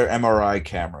looking at their MRI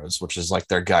cameras, which is like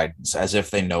their guidance, as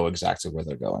if they know exactly where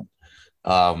they're going.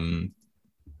 It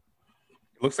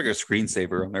looks like a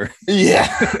screensaver on there. Yeah.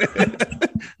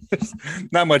 There's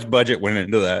not much budget went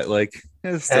into that. Like,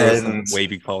 there's still some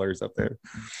wavy colors up there.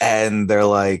 And they're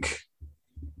like,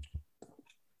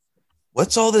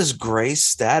 what's all this gray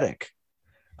static?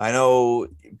 I know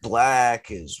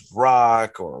black is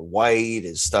rock or white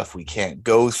is stuff we can't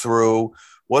go through.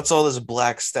 What's all this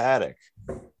black static?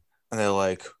 And they're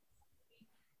like,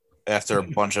 after a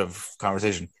bunch of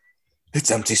conversation,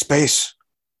 it's empty space.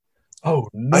 Oh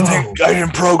no! I think I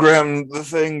didn't program the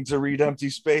thing to read empty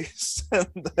space.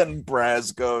 And then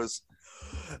Braz goes,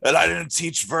 and I didn't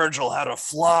teach Virgil how to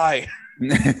fly.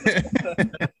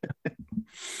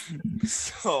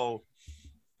 So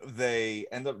they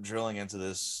end up drilling into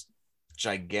this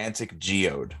gigantic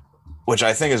geode, which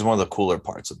I think is one of the cooler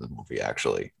parts of the movie,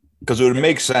 actually, because it would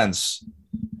make sense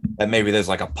that maybe there's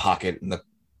like a pocket in the,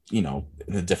 you know,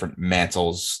 in the different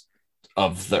mantles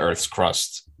of the Earth's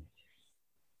crust,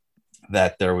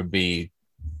 that there would be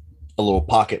a little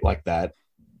pocket like that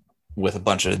with a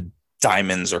bunch of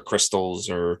diamonds or crystals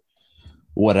or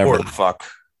whatever the fuck.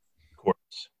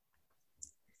 Quartz.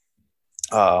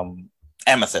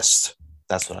 Amethyst.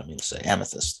 That's what I mean to say.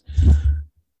 Amethyst.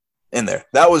 In there.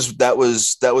 That was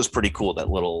pretty cool. That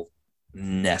little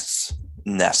nest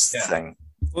thing.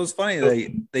 Well, it's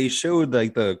funny they showed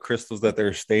like the crystals that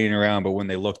they're staying around, but when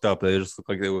they looked up, they just looked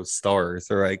like they were stars.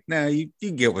 They're like, nah, you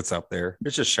get what's up there.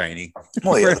 It's just shiny.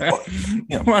 Well, yeah,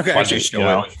 we're not gonna actually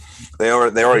show it. They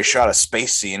already shot a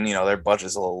space scene. You know, their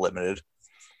budget's a little limited.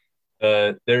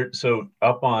 They're so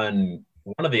up on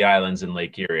one of the islands in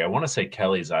Lake Erie. I want to say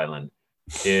Kelly's Island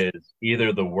is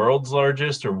either the world's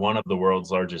largest or one of the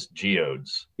world's largest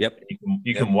geodes. Yep.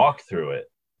 You can walk through it.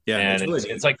 Yeah, and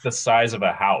it's like the size of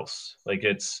a house. Like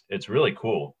it's really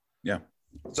cool. Yeah.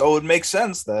 So it would make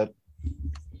sense that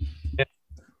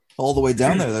all the way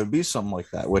down there'd be something like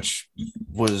that, which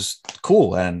was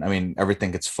cool. And I mean,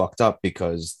 everything gets fucked up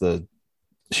because the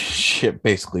ship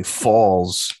basically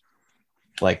falls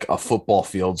like a football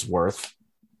field's worth.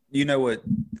 You know what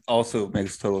also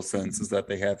makes total sense is that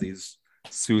they have these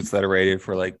suits that are rated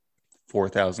for like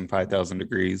 4,000, 5,000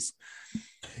 degrees.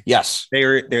 Yes,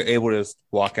 they're able to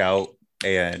walk out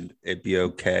and it'd be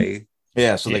okay.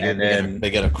 Yeah, so they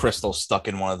get a crystal stuck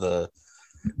in one of the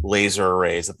laser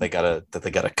arrays that they gotta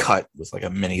cut with like a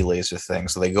mini laser thing.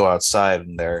 So they go outside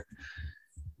and they're,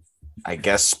 I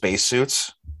guess,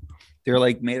 spacesuits. They're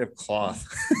like made of cloth,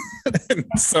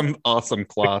 some awesome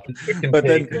cloth. But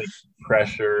then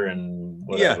pressure and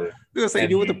whatever. Yeah, I was gonna say, you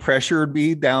know what the pressure would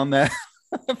be down that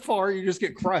far? You just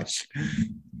get crushed.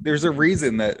 There's a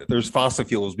reason that there's fossil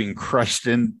fuels being crushed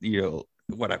in, you know,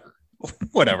 whatever.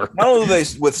 Not only do they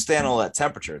withstand all that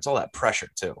temperature, it's all that pressure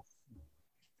too.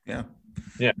 Yeah.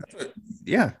 That's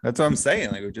what I'm saying.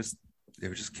 Like they would just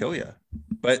kill you,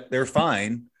 but they're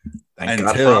fine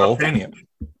until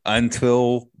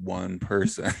one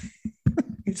person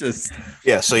just.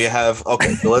 Yeah. So you have,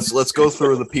 okay, so let's go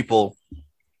through the people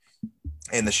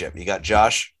in the ship. You got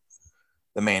Josh,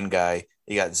 the main guy.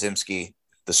 You got Zimsky,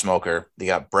 the smoker. You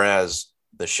got Braz,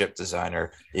 the ship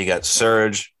designer. You got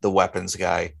Serge, the weapons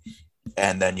guy.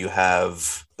 And then you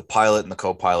have the pilot and the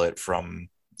co-pilot from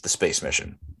the space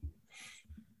mission.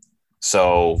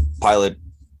 So pilot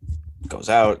goes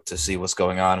out to see what's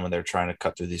going on when they're trying to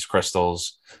cut through these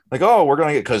crystals. Like, oh, we're going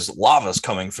to get, because lava's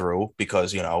coming through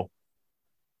because, you know,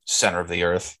 center of the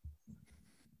earth.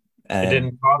 And they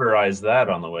didn't cauterize that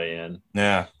on the way in.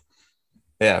 Yeah.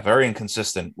 Yeah, very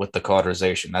inconsistent with the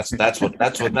cauterization. That's what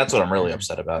I'm really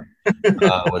upset about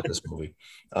with this movie.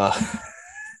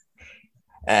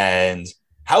 And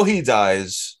how he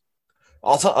dies,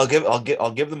 I'll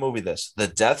give the movie this. The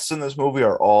deaths in this movie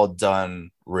are all done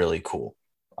really cool.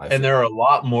 And there are a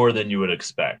lot more than you would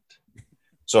expect.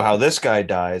 So how this guy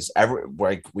dies,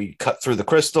 we cut through the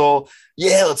crystal.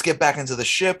 Yeah, let's get back into the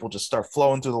ship. We'll just start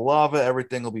flowing through the lava.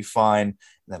 Everything will be fine.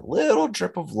 And that little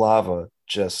drip of lava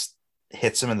just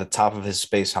hits him in the top of his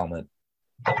space helmet.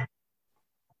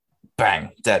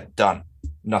 Bang, dead, done.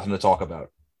 Nothing to talk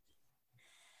about.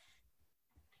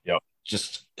 Yep.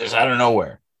 Just out of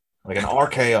nowhere. Like an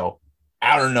RKO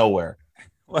out of nowhere.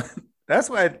 Well, that's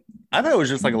why I thought it was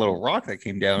just like a little rock that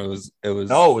came down. It was a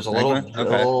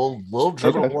little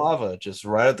drip of lava just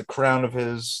right at the crown of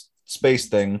his space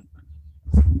thing,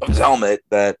 of his helmet.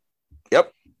 That,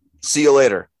 yep, see you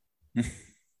later.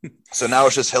 So now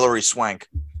it's just Hilary Swank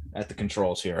at the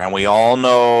controls here, and we all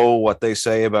know what they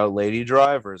say about lady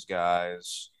drivers,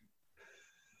 guys.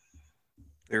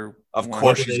 Of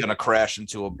course she's gonna crash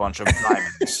into a bunch of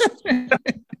diamonds.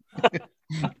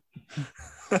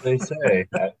 They say.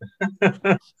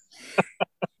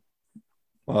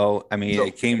 Well, I mean,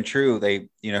 it came true.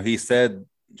 He said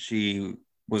she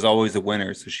was always a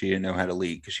winner, so she didn't know how to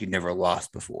lead because she never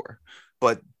lost before.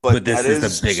 But this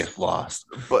is the biggest loss.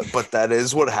 But that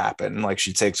is what happened. Like,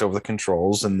 she takes over the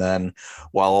controls, and then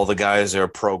while all the guys are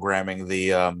programming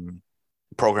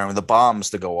the bombs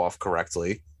to go off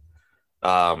correctly,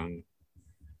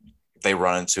 they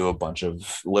run into a bunch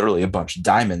of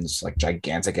diamonds, like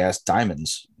gigantic ass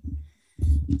diamonds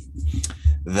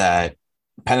that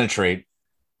penetrate,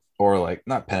 or like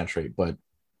not penetrate, but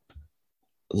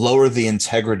lower the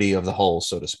integrity of the hull,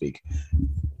 so to speak.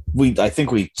 I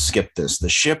think we skipped this. The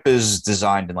ship is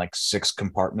designed in like 6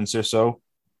 compartments or so,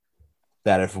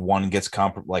 that if one gets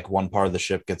one part of the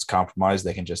ship gets compromised,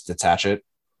 they can just detach it,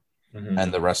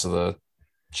 and the rest of the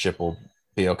ship will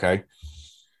be okay.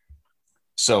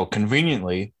 So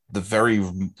conveniently, the very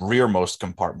rearmost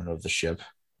compartment of the ship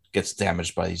gets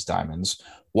damaged by these diamonds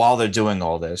while they're doing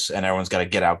all this, and everyone's got to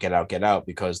get out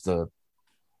because the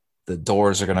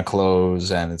doors are going to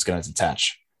close and it's going to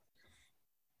detach.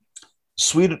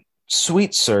 Sweet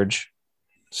Serge.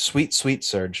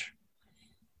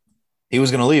 He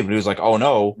was going to leave, but he was like, "Oh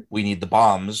no, we need the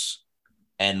bombs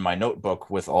and my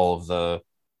notebook with all of the,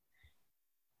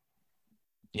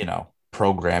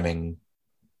 programming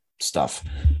stuff."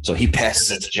 So he passes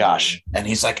it to Josh, and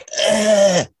he's like,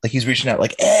 like he's reaching out,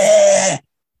 like,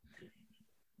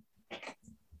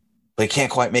 but he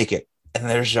can't quite make it. And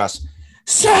there's Josh.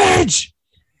 Serge!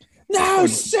 No,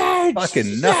 Serge!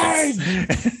 Fucking nuts.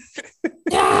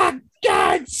 God,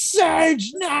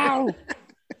 Serge, no!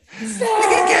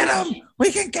 Serge!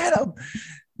 We can get him!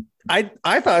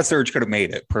 I thought Serge could have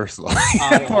made it, personally.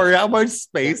 For how much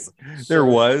space there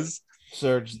was.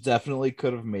 Serge definitely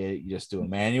could have made it. You just do a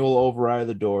manual override of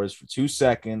the doors for 2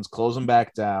 seconds, close them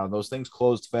back down. Those things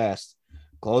closed fast.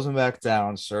 Close them back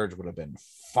down. Serge would have been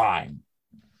fine.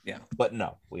 Yeah. But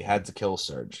no, we had to kill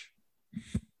Serge.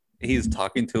 He's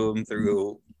talking to him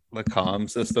through the comm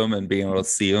system and being able to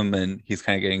see him, and he's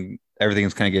kind of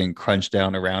everything's kind of getting crunched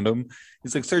down around him.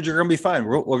 He's like, "Serge, you're going to be fine.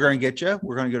 We're going to get you.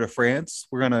 We're going to go to France.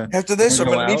 After this, I'm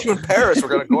going to meet you in Paris. We're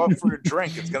going to go out for a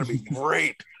drink. It's going to be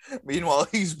great." Meanwhile,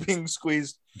 he's being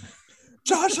squeezed.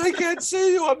 "Josh, I can't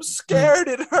see you. I'm scared.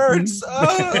 It hurts."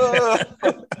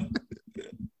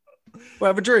 We'll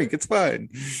have a drink. It's fine.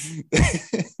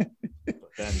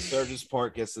 Then Serge's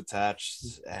part gets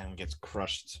attached and gets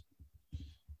crushed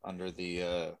under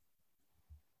the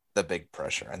big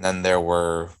pressure. And then there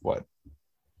were,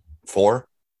 4?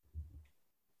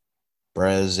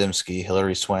 Brez, Zimsky,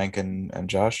 Hillary Swank, and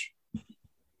Josh?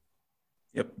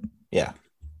 Yep. Yeah.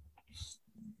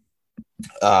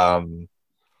 Brez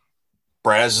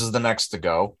is the next to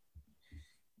go.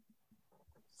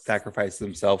 Sacrifice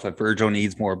himself. If Virgil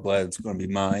needs more blood, it's going to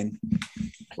be mine.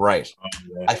 Right.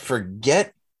 I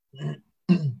forget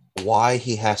why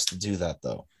he has to do that,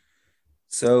 though.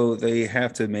 So they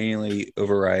have to manually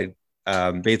override.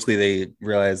 Basically, they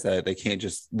realize that they can't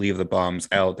just leave the bombs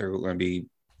out. They're going to be,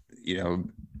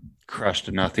 crushed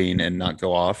to nothing and not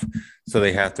go off. So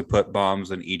they have to put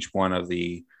bombs in each one of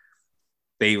the.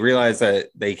 They realize that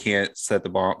they can't set the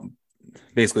bomb.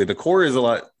 Basically, the core is a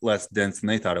lot less dense than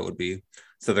they thought it would be.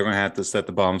 So they're going to have to set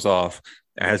the bombs off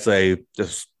as they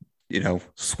just,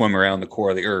 swim around the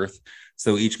core of the Earth.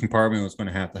 So each compartment was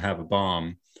going to have a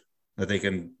bomb that they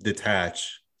can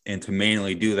detach. And to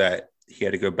manually do that, he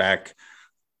had to go back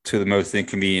to the most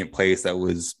inconvenient place that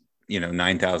was,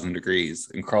 9,000 degrees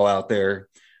and crawl out there,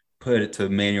 put it to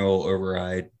manual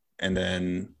override, and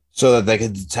then. So that they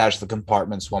could detach the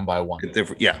compartments one by one.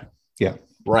 Yeah.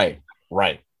 Right.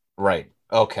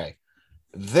 Okay.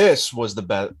 This was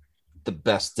the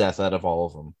best death out of all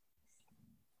of them,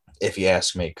 if you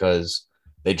ask me, because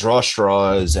they draw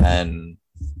straws and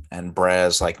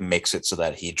Braz makes it so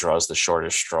that he draws the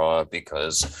shortest straw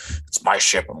because it's my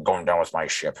ship. I'm going down with my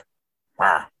ship.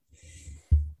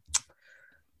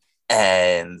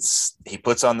 And he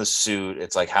puts on the suit.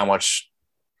 It's like, how much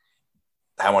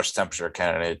temperature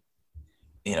can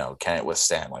it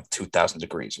withstand? Like 2,000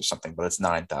 degrees or something, but it's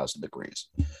 9,000 degrees.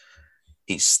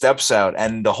 He steps out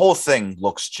and the whole thing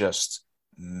looks just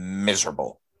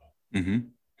miserable. Mm-hmm.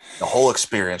 The whole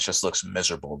experience just looks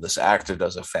miserable. This actor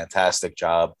does a fantastic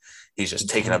job. He's just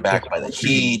taken aback by the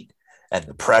heat and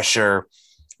the pressure,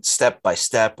 step by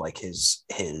step. Like his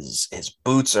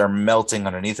boots are melting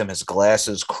underneath him. His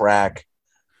glasses crack.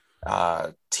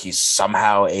 He's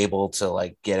somehow able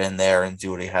to get in there and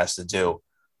do what he has to do.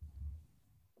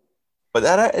 But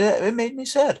it made me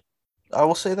sad. I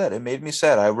will say that it made me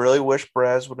sad. I really wish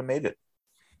Braz would have made it.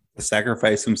 To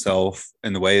sacrifice himself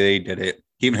and the way they did it,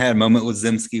 He even had a moment with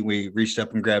Zemsky where he reached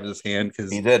up and grabbed his hand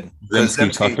because He did.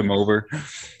 Zemsky talked him over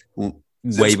way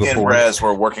Zemsky and before. Raz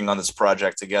were working on this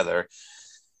project together.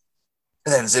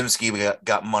 And then Zemsky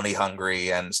got money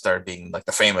hungry and started being like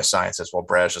the famous scientist while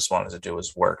Braz just wanted to do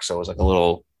his work. So it was like a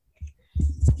little,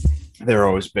 they were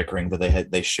always bickering, but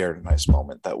they shared a nice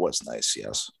moment. That was nice.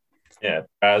 Yes. Yeah.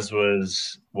 Braz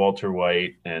was Walter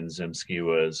White and Zemsky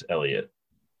was Elliot.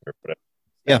 Or whatever.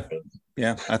 Yeah.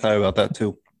 Yeah. I thought about that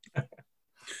too.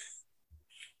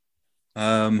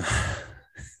 Then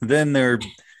they're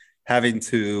having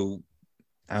to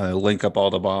link up all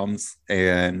the bombs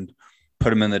and put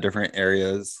them in the different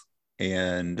areas.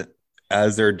 And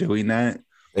as they're doing that,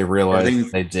 they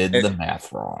realized they did the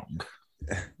math wrong.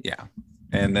 Yeah.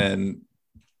 And then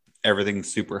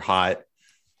everything's super hot.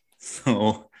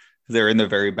 So they're in the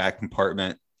very back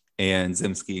compartment, and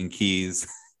Zemsky and Keyes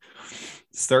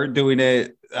start doing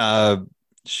it.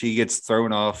 She gets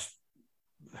thrown off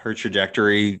her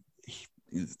trajectory.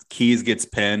 Keyes gets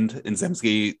pinned, and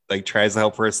Zemsky like tries to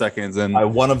help for a second. And by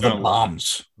one of the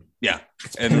bombs. Yeah.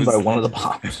 And by one of the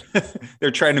bombs.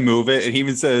 They're trying to move it, and he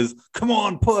even says, "Come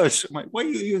on, push." I'm like, what are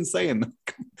you even saying?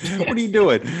 What are you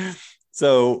doing?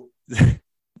 So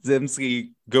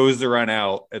Zemsky goes to run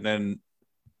out, and then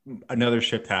another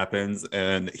shift happens,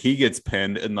 and he gets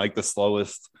pinned in like the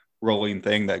slowest rolling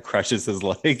thing that crushes his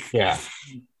leg. Yeah.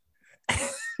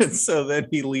 And so then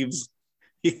he leaves.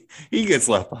 He gets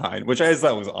left behind, which I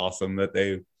thought was awesome that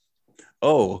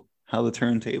how the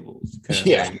turntables.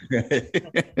 Yeah.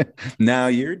 Now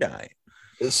you're dying.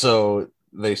 So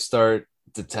they start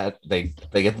they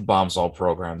get the bombs all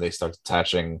programmed. They start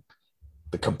detaching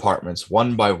the compartments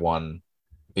one by one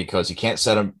because you can't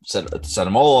set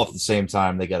them all off at the same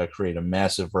time. They got to create a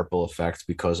massive ripple effect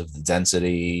because of the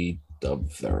density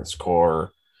of the Earth's core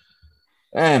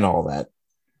and all that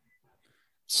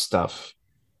stuff.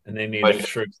 And they need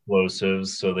extra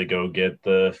explosives, so they go get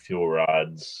the fuel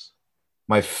rods.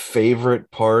 My favorite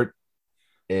part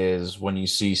is when you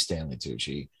see Stanley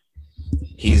Tucci.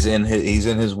 He's in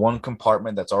his one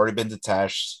compartment that's already been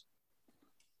detached.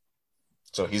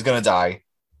 So he's gonna die.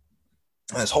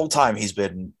 And this whole time he's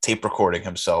been tape recording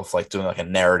himself, like doing like a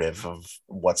narrative of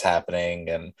what's happening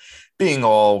and being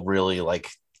all really like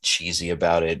cheesy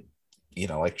about it. You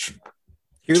know, like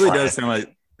he really does sound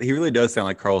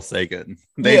like Carl Sagan.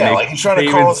 He's trying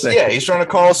to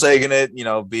Carl Sagan it,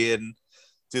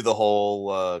 do the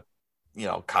whole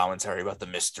commentary about the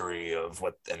mystery of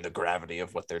what and the gravity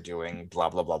of what they're doing, blah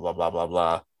blah blah blah blah blah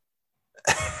blah.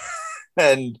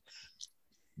 And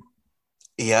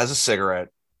he has a cigarette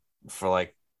for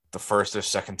like the first or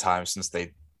second time since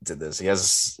they did this. He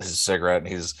has his cigarette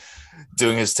and he's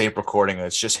doing his tape recording, and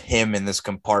it's just him in this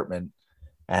compartment.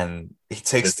 And he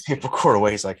takes the tape recorder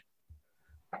away. He's like,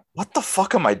 what the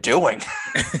fuck am I doing?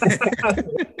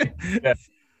 Yeah.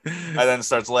 And then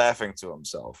starts laughing to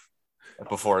himself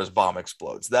before his bomb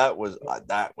explodes. That was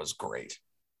great.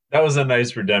 That was a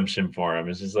nice redemption for him.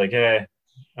 It's just like, hey,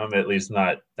 I'm at least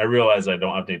not. I realize I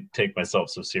don't have to take myself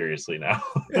so seriously now.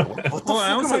 Yeah, what the fuck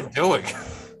am I doing?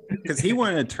 Because he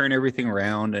wanted to turn everything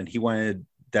around, and he wanted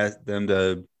them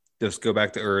to just go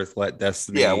back to Earth, let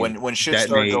Destiny. Yeah, when shit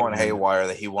started going haywire,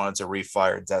 that he wanted to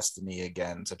refire Destiny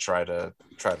again to try to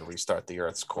restart the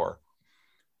Earth's core.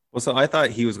 Well, so I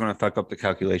thought he was going to fuck up the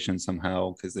calculation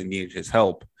somehow because they needed his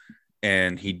help,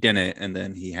 and he didn't. And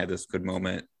then he had this good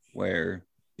moment where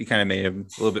he kind of made him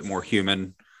a little bit more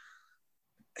humanized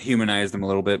him a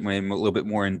little bit, made him a little bit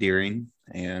more endearing,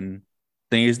 and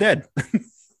then he's dead.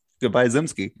 Goodbye,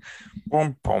 Zemsky.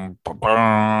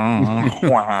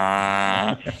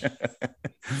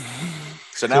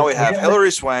 So now we have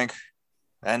Hilary Swank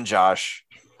and Josh.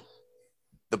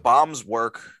 The bombs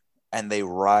work, and they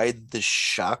ride the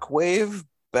shockwave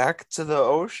back to the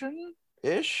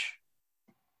ocean-ish.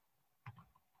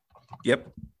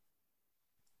 Yep.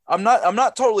 I'm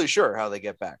not totally sure how they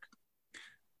get back.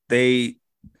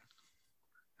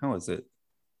 How is it?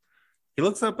 He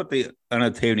looks up at the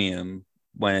unobtainium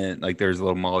when like there's a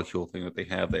little molecule thing that they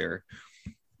have there,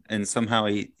 and somehow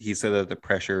he said that the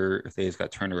pressure, if they just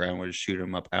got turned around, would shoot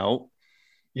him up out.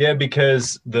 Yeah,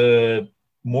 because the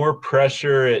more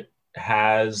pressure it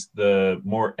has, the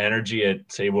more energy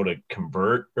it's able to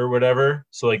convert or whatever.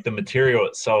 So like the material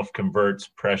itself converts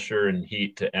pressure and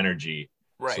heat to energy.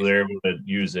 Right. So they're able to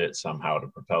use it somehow to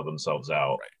propel themselves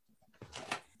out. Right.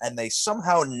 And they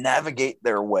somehow navigate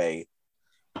their way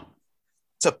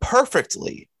to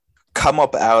perfectly come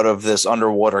up out of this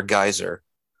underwater geyser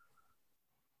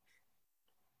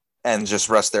and just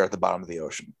rest there at the bottom of the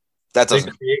ocean. That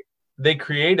doesn't. They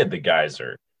created the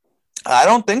geyser. I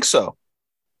don't think so.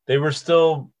 They were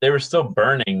still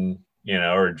burning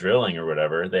or drilling or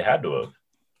whatever. They had to have.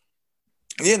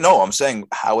 Yeah, no, I'm saying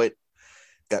how it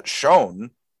got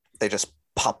shown. They just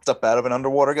popped up out of an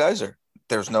underwater geyser.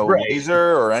 There's no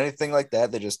laser or anything like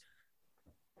that. They just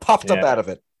popped up out of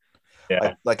it.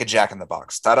 Yeah. Like a Jack in the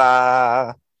Box.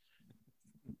 Ta-da!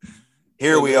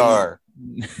 Here we are.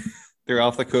 They're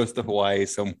off the coast of Hawaii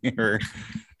somewhere,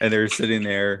 and they're sitting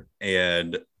there,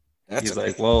 and he's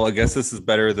like, well, I guess this is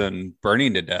better than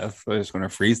burning to death. I'm just going to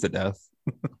freeze to death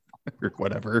or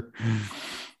whatever.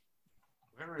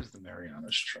 Where is the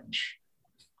Marianas Trench?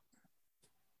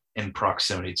 In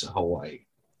proximity to Hawaii.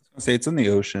 I say it's in the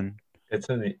ocean. It's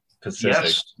in the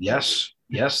Pacific. Yes,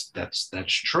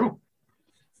 that's true.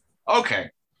 Okay,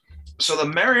 so the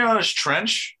Marianas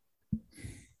Trench,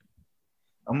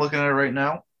 I'm looking at it right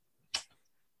now.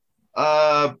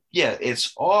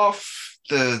 It's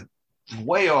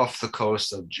way off the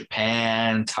coast of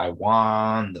Japan,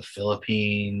 Taiwan, the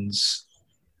Philippines.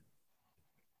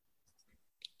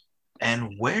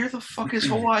 And where the fuck is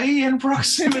Hawaii in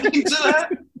proximity to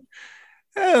that?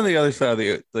 On the other side of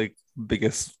the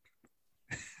biggest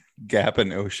gap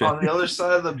in ocean. On the other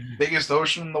side of the biggest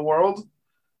ocean in the world?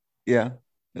 Yeah,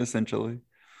 essentially.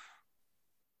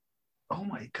 Oh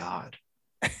my God.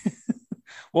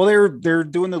 Well, they're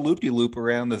doing the loop-de-loop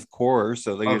around the core,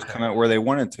 so they just come out where they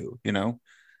wanted to,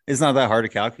 It's not that hard to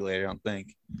calculate, I don't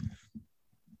think.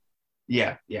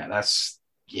 That's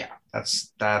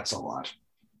a lot.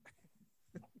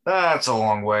 That's a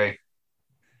long way.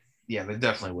 Yeah, they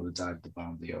definitely would have died at the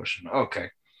bottom of the ocean. Okay.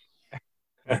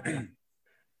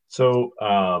 So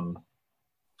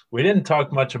we didn't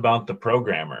talk much about the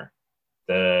programmer,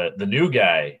 the new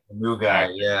guy. The new guy,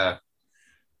 yeah.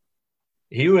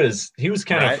 He was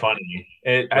kind of funny.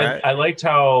 I liked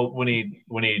how when he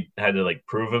had to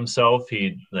prove himself,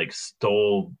 he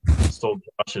stole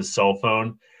Josh's cell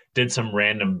phone, did some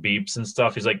random beeps and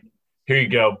stuff. He's like, "Here you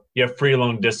go. You have free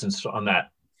long distance on that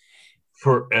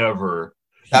forever."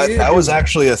 That was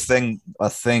actually a thing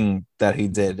that he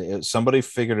did. Somebody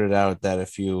figured it out that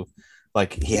if you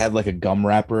he had a gum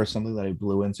wrapper or something that he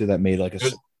blew into that made a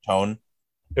tone.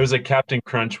 It was a Captain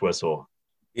Crunch whistle.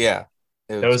 Yeah.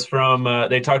 It was from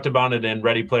they talked about it in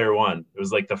Ready Player One. It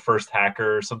was the first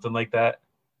hacker or something like that.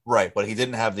 Right, but he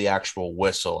didn't have the actual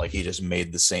whistle. He just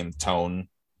made the same tone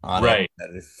on it.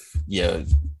 And if you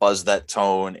buzz that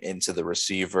tone into the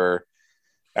receiver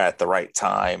at the right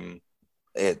time,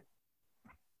 it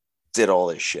did all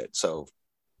this shit. So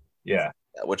yeah,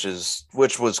 which was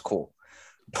cool.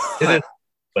 It is,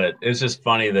 but it's just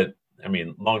funny that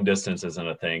long distance isn't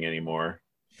a thing anymore.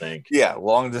 Think. Yeah,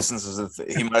 long distance is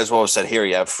he might as well have said, "Here,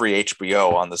 you have free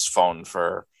HBO on this phone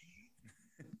for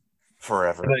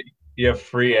forever. You have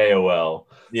free AOL."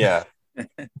 Yeah.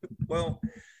 Well,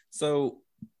 so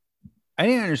I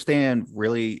didn't understand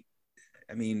really.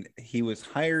 He was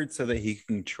hired so that he could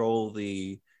control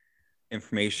the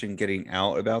information getting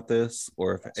out about this,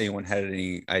 or if anyone had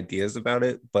any ideas about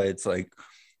it. But it's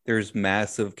there's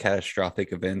massive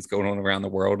catastrophic events going on around the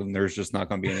world, and there's just not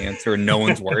going to be an answer, and no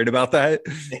one's worried about that.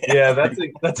 Yeah,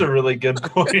 that's a really good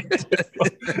point.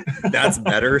 That's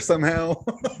better somehow.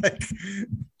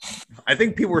 I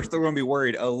think people are still going to be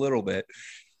worried a little bit.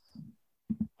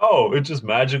 Oh, it just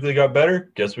magically got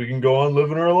better. Guess we can go on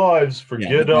living our lives.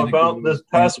 Forget about this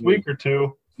past week or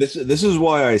two. This is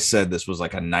why I said this was a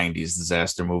 90s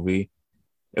disaster movie.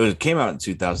 It came out in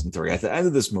 2003. At the end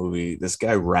of this movie, this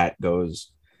guy Rat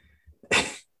goes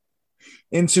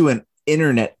into an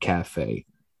internet cafe.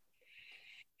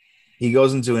 He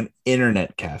goes into an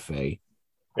internet cafe.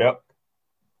 Yep.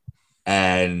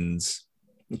 And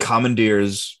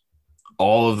commandeers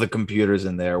all of the computers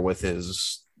in there with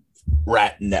his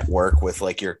Rat network with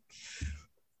your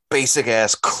basic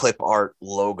ass clip art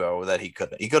logo that he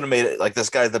could have made it this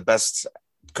guy, the best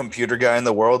computer guy in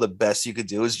the world. The best you could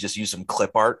do is just use some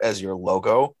clip art as your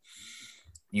logo.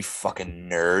 You fucking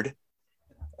nerd.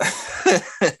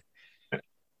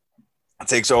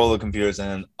 Takes all the computers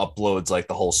and uploads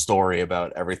the whole story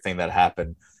about everything that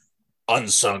happened.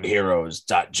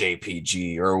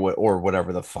 Unsungheroes.jpg or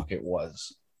whatever the fuck it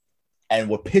was. And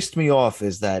what pissed me off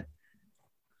is that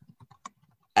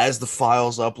as the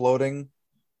file's uploading,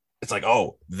 it's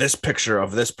this picture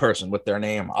of this person with their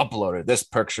name uploaded. This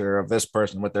picture of this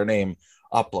person with their name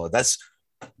upload.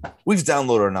 We've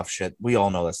downloaded enough shit. We all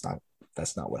know that's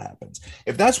not what happens.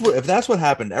 If that's what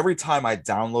happened every time I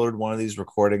downloaded one of these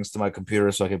recordings to my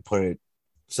computer so I could put it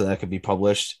so that it could be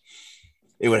published,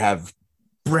 it would have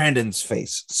Brandon's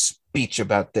face, speech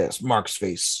about this, Mark's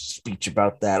face, speech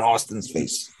about that, Austin's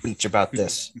face, speech about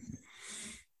this.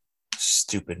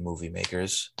 Stupid movie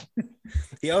makers.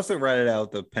 He also ratted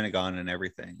out the Pentagon and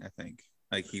everything, I think.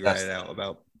 He ratted out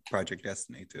about Project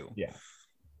Destiny too. Yeah.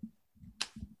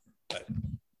 But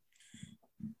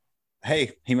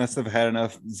hey, he must have had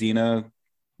enough Xena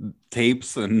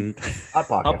tapes and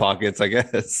Hot pockets, I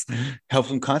guess. Helps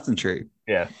him concentrate.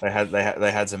 Yeah, they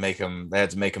had to make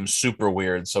him super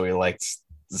weird, so he liked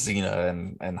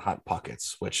Xena and Hot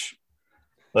Pockets. Which,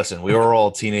 listen, we were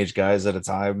all teenage guys at a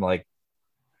time. Like,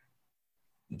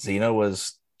 Xena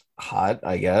was hot,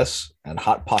 I guess, and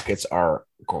Hot Pockets are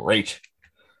great.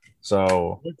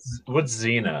 So, what's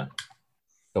Xena?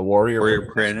 The warrior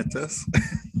apprentice.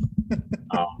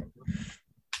 Oh.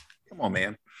 Come on,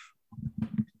 man.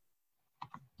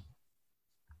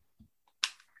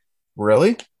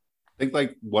 Really? Think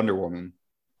like Wonder Woman.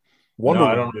 I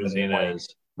don't know who Xena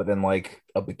is. But in like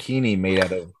a bikini made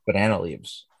out of banana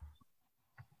leaves.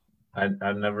 I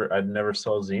never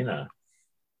saw Xena.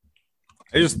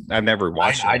 I've never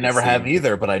watched. I never have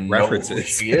either, but I know references. who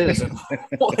she is and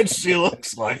what she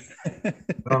looks like. I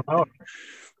don't know.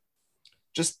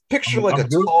 Just picture like I'm a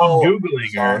tall,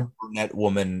 Googling her. brunette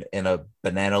woman in a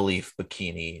banana leaf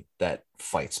bikini that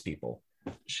fights people.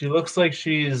 She looks like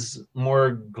she's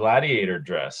more gladiator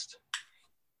dressed.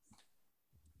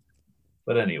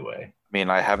 But anyway. I mean,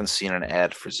 I haven't seen an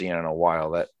ad for Xena in a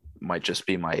while. That might just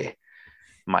be my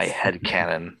head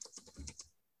canon.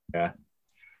 Yeah.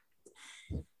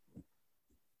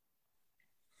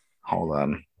 Hold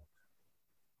on.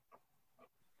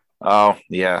 Oh,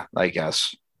 yeah, I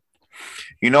guess.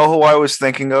 You know who I was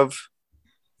thinking of?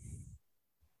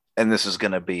 And this is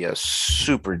going to be a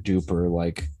super duper,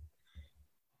 like,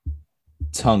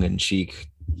 tongue-in-cheek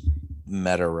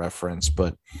meta reference,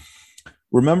 but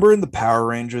remember in the Power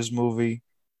Rangers movie,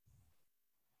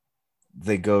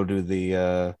 they go to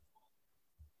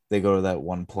that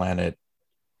one planet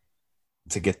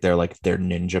to get their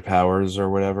ninja powers or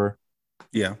whatever.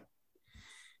 Yeah.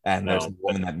 And there's a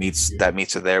woman that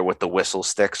meets her there with the whistle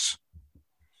sticks.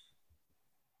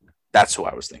 That's who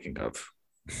I was thinking of.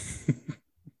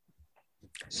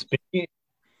 Speaking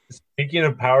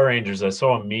of Power Rangers, I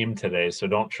saw a meme today, so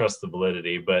don't trust the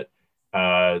validity, but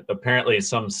apparently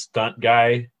some stunt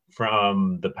guy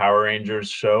from the Power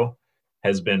Rangers show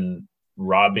has been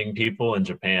robbing people in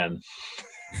Japan.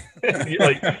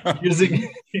 Like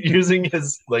using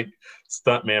his like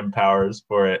stuntman powers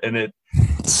for it. And the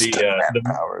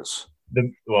powers.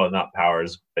 Well, not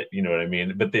powers, but you know what I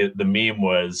mean. But the meme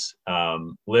was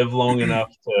live long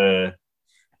enough to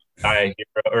die a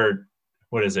hero, or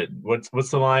what is it? What's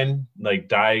the line? Like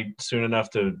die soon enough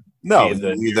to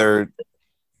either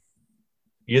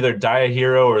die a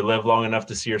hero or live long enough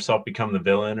to see yourself become the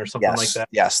villain or something like that.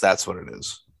 Yes, that's what it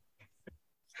is.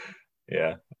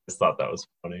 Yeah, I just thought that was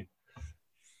funny.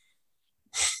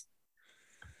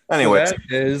 Anyway, so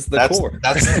that is the core.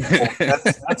 That's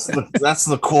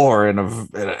the core in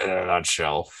a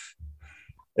nutshell.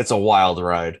 It's a wild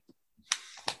ride,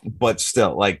 but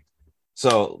still, like,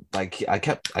 so like I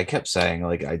kept saying,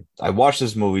 like, I watched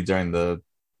this movie during the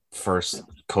first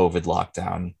COVID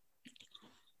lockdown,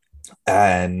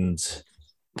 and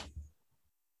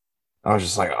I was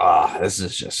just like, this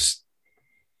is just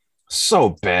so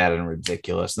bad and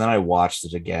ridiculous. And then I watched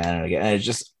it again and again, and it's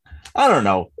just, I don't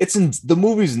know. The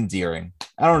movie's endearing.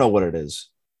 I don't know what it is.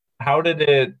 How did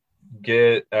it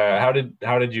get? How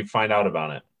did you find out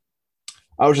about it?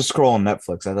 I was just scrolling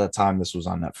Netflix at that time. This was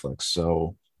on Netflix,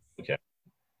 so okay.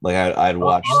 Like I'd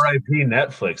watched. R.I.P.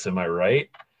 Netflix. Am I right?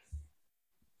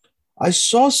 I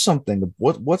saw something.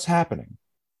 What's happening?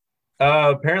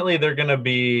 Apparently, they're going to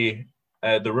be.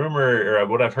 The rumor, or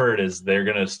what I've heard, is they're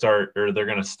going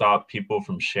to stop people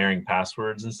from sharing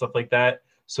passwords and stuff like that.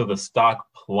 So the stock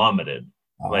plummeted,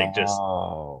 just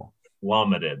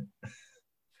plummeted.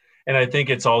 And I think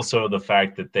it's also the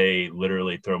fact that they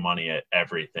literally throw money at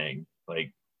everything,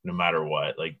 like no matter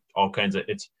what, like all kinds of,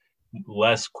 it's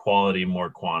less quality, more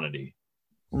quantity.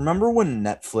 Remember when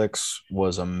Netflix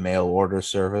was a mail order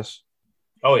service?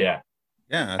 Oh yeah.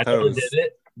 Yeah. I never did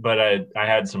it, but I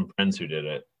had some friends who did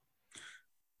it.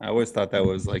 I always thought that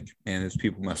was like, man, these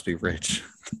people must be rich.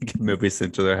 Get movies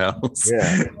sent to their house.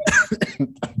 Yeah.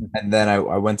 And then I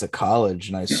went to college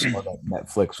and I saw that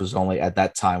Netflix was only like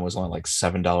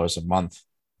 $7 a month.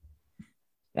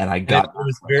 And I got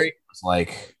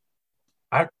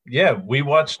we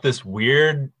watched this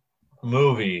weird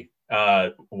movie.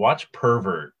 Watch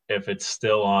Pervert if it's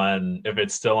still on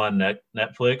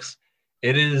Netflix.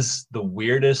 It is the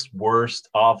weirdest, worst,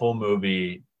 awful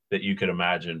movie that you could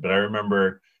imagine. But I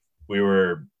remember we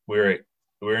were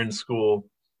in school,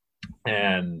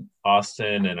 and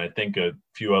Austin and I think a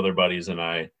few other buddies and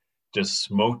I just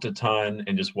smoked a ton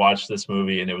and just watched this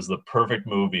movie, and it was the perfect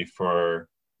movie for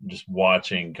just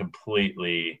watching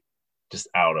completely just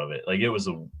out of it. Like it was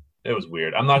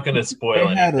weird. I'm not gonna spoil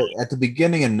They had anything. at the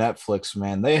beginning of Netflix,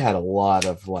 man, they had a lot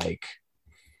of like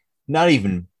not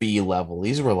even B level.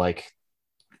 These were like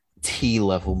T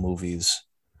level movies.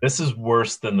 This is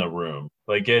worse than The Room.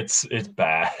 Like it's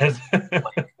bad.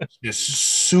 Just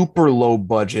super low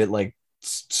budget, like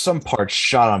some parts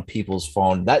shot on people's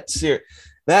phone.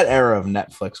 That era of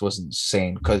Netflix was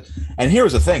insane. And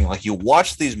here's the thing: like you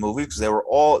watch these movies because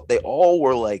they all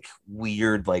were like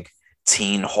weird, like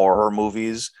teen horror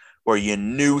movies where you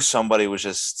knew somebody was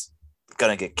just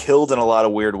gonna get killed in a lot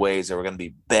of weird ways. There were gonna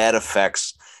be bad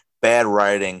effects, bad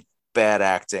writing, bad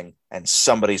acting, and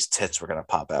somebody's tits were gonna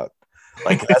pop out.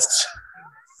 Like that's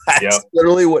Yep.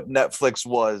 literally what Netflix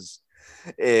was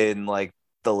in like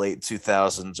the late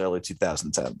 2000s, early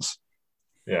 2010s.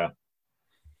 Yeah.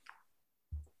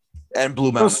 And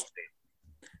Blue Mountain.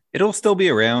 It'll still be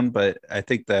around, but I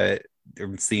think that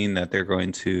I'm seeing that they're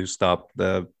going to stop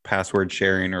the password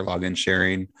sharing or login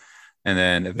sharing and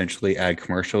then eventually add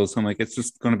commercials. I'm like, it's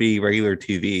just going to be regular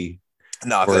TV.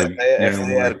 No, Or, if they you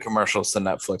know, add commercials to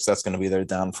Netflix, that's going to be their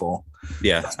downfall.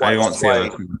 Yeah, why- I won't that's say why-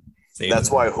 that.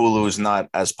 That's why Hulu is not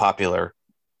as popular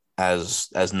as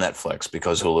Netflix,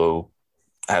 because Hulu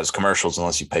has commercials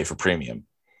unless you pay for premium.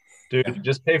 Dude,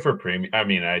 just pay for premium. I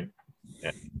mean,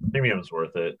 premium's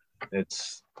worth it.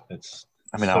 It's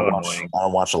I mean, so I annoying.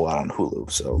 don't watch a lot on Hulu,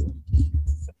 so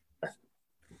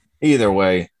either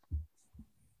way,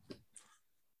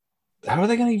 how are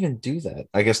they going to even do that?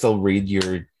 I guess they'll read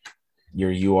your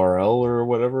URL or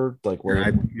whatever, like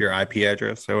where Your IP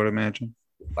address, I would imagine.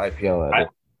 IPL.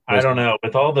 I don't know.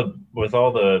 With all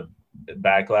the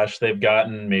backlash they've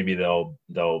gotten, maybe they'll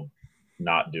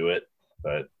not do it,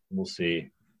 but we'll see.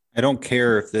 I don't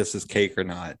care if this is cake or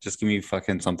not. Just give me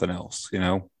fucking something else, you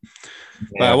know. But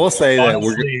Yeah. I will say that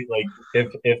Honestly, like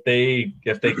if they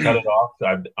cut it off,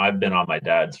 I've been on my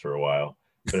dad's for a while.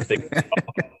 But if they cut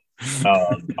it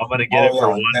off, I'm gonna get it for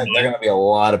one There are month. going to be a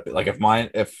lot of like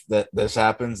if this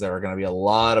happens, there are going to be a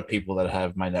lot of people that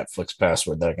have my Netflix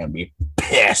password that are going to be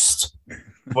pissed.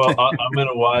 Well, I'm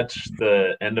gonna watch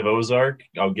the end of Ozark.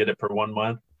 I'll get it for 1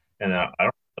 month, and I don't know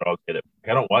that I'll get it.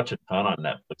 I don't watch a ton on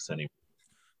Netflix anymore.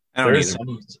 I don't There's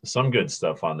either. some good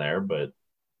stuff on there, but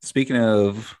Speaking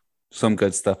of some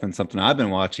good stuff and something I've been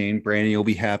watching, Brandon, you'll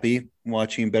be happy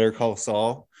watching Better Call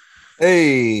Saul.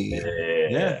 Hey,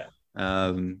 yeah.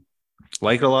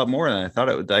 Like it a lot more than I thought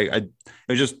it would. It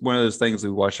was just one of those things.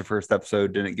 We watched the first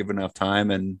episode, didn't give enough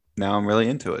time, and now I'm really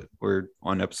into it. We're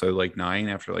on episode like 9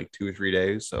 after like 2 or 3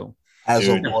 days. So as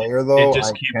Dude, a lawyer, though, it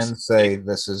just I keeps- can say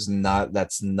that's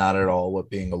not at all what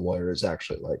being a lawyer is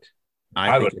actually like.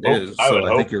 I think would it hope- is. I would So I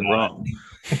think hope you're not. wrong.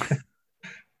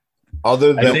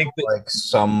 Other I than think that- like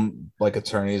some like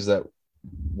attorneys that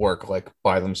work like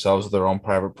by themselves with their own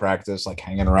private practice, like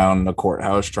hanging around the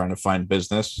courthouse trying to find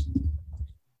business.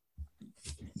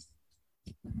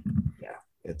 Yeah,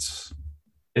 it's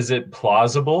Is it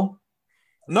plausible?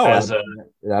 no, As it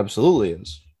absolutely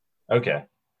is. Okay.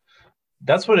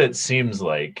 That's what it seems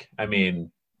like. I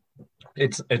mean,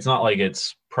 it's not like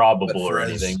it's probable or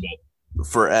anything, but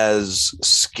For as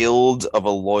skilled of a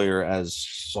lawyer as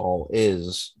Saul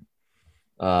is,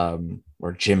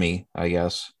 or Jimmy, I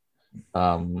guess,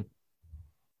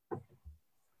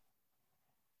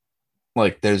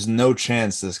 like there's no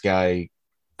chance this guy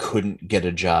couldn't get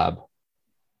a job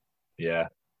yeah.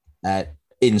 at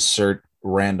insert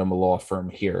random law firm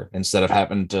here instead of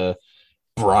having to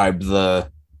bribe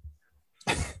the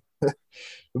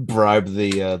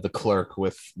the clerk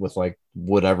with like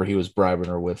whatever he was bribing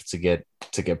her with to get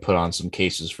put on some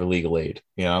cases for legal aid,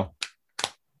 you know.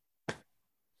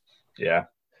 Yeah.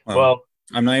 Well, Well,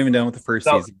 I'm not even done with the first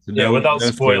without, season. So yeah, without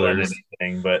no spoiling spoilers.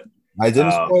 anything, but I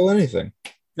didn't Um, spoil anything.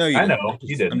 No, you I didn't. know I'm you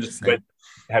just- didn't. I'm just saying.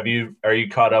 But are you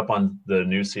caught up on the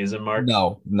new season, Mark?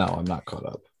 No, I'm not caught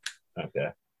up. Okay.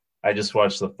 I just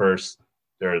watched the first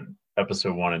or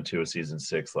episode 1 and 2 of season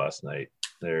 6 last night.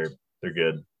 They're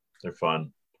good. They're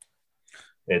fun.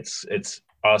 It's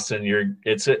Austin,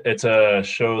 it's a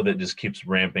show that just keeps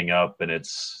ramping up, and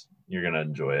you're gonna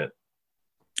enjoy it.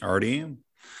 Already am.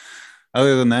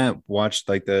 Other than that, watched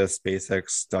like the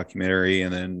SpaceX documentary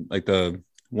and then like the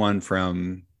one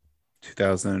from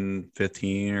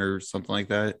 2015 or something like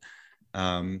that.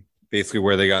 Basically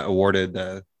where they got awarded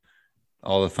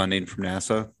all the funding from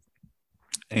NASA.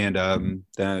 And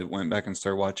then I went back and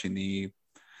started watching the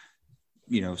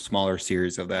smaller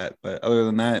series of that. But other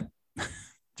than that,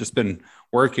 just been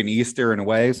working Easter and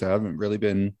away, so I haven't really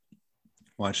been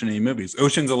watching any movies.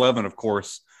 Ocean's 11, of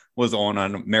course, was on a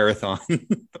marathon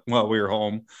while we were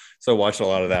home, so watched a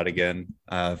lot of that again,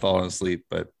 falling asleep.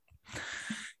 But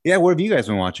yeah, what have you guys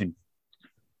been watching?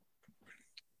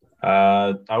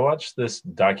 I watched this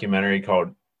documentary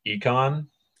called Econ.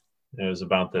 It was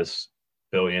about this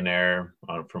billionaire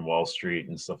from Wall Street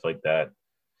and stuff like that.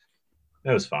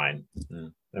 It was fine.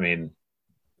 I mean,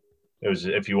 it was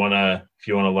if you wanna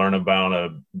learn about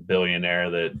a billionaire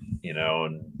that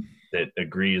and that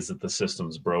agrees that the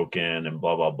system's broken and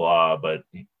blah blah blah, but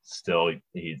still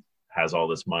he has all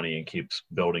this money and keeps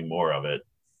building more of it.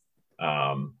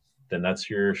 Then that's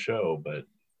your show. But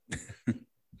I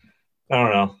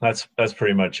don't know. That's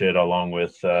pretty much it, along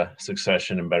with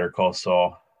Succession and Better Call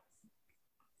Saul.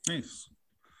 Nice.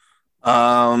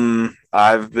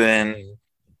 I've been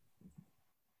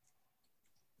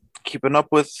keeping up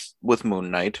with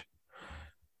Moon Knight,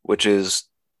 which is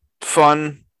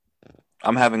fun.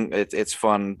 I'm having it's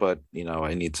fun, but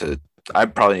I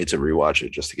probably need to rewatch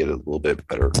it just to get a little bit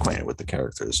better acquainted with the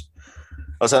characters.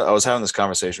 I was having this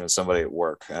conversation with somebody at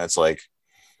work, and it's like,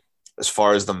 as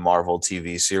far as the Marvel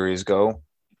TV series go,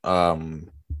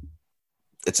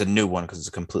 it's a new one because it's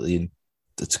a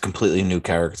completely new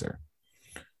character.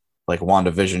 Like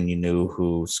WandaVision, you knew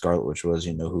who Scarlet Witch was,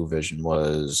 you knew who Vision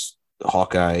was.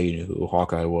 Hawkeye, you knew who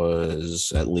Hawkeye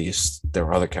was. At least there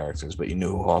were other characters, but you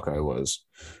knew who Hawkeye was.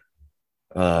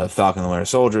 Falcon and the Winter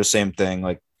Soldier, same thing.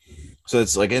 Like, so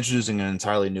it's like introducing an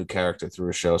entirely new character through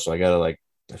a show. So I feel like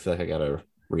I gotta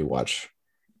rewatch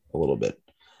a little bit.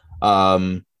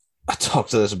 I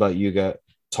talked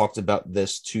about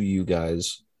this to you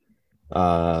guys.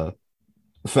 Found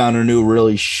a new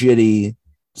really shitty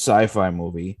sci-fi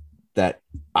movie that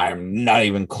I'm not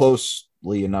even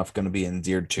closely enough going to be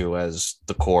endeared to as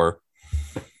the core.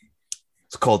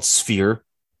 It's called Sphere.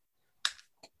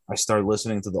 I started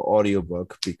listening to the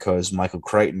audiobook because Michael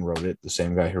Crichton wrote it, the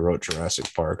same guy who wrote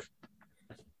Jurassic Park.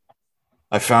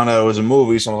 I found out it was a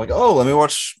movie, so I'm like, oh, let me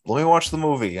watch the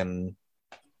movie and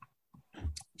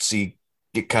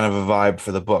get kind of a vibe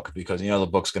for the book, because the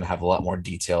book's going to have a lot more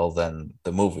detail than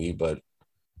the movie. But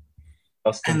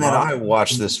and then I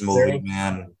watched this movie,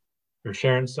 man. For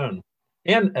Sharon Stone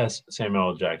and Samuel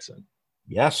L. Jackson.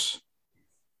 Yes.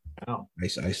 Oh.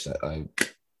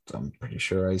 I'm pretty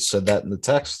sure I said that in the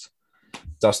text.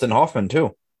 Dustin Hoffman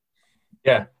too.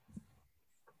 Yeah.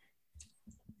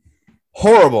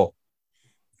 Horrible.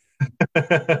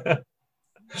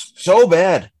 So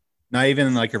bad. Not even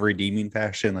in like a redeeming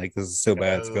fashion. Like, this is so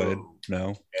bad, it's good.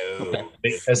 No.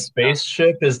 A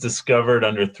spaceship is discovered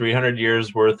under 300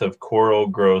 years worth of coral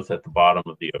growth at the bottom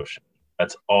of the ocean.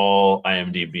 That's all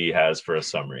IMDb has for a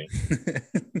summary.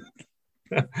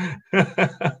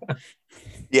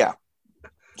 Yeah.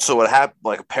 So what happened?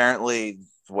 Like, apparently,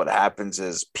 what happens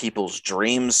is people's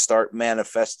dreams start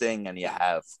manifesting, and you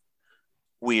have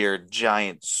weird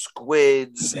giant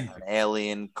squids and an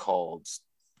alien called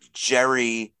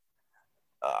Jerry.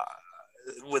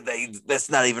 That's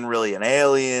not even really an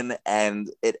alien, and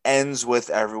it ends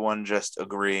with everyone just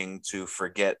agreeing to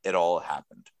forget it all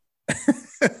happened.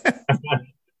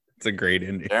 It's a great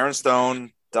ending. Sharon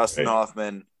Stone, Dustin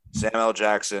Hoffman, Samuel L.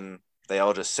 Jackson, they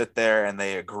all just sit there and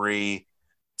they agree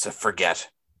to forget.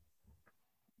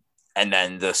 And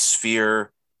then the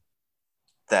sphere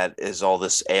that is all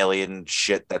this alien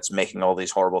shit that's making all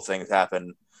these horrible things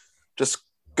happen just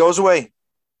goes away.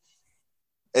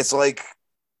 It's like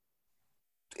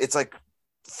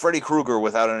Freddy Krueger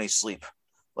without any sleep.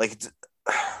 Like,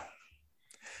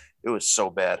 it was so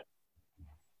bad.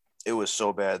 It was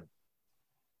so bad.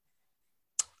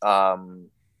 All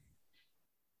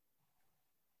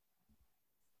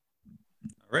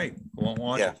right, won't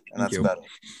watch yeah, it. and that's about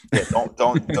it.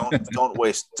 Yeah, don't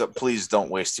waste. Please don't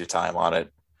waste your time on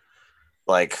it.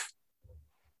 Like,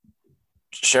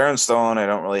 Sharon Stone, I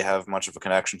don't really have much of a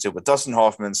connection to, but Dustin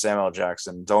Hoffman, Samuel L.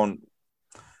 Jackson, don't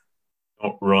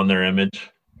ruin their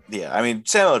image. Yeah, I mean,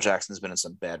 Samuel L. Jackson's been in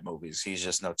some bad movies. He's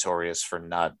just notorious for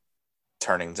not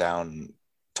turning down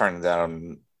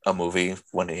a movie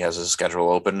when he has his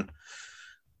schedule open.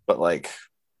 But like,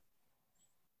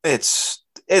 it's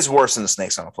worse than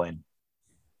Snakes on a Plane.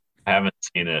 I haven't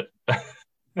seen it.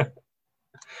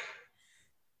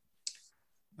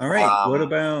 All right. What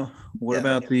about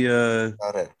the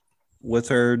what's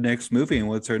our next movie and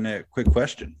what's our next quick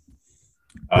question?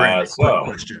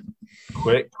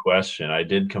 Quick question. I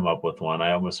did come up with one.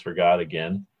 I almost forgot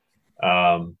again.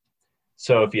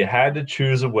 So if you had to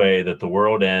choose a way that the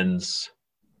world ends,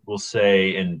 we'll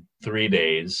say in 3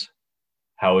 days,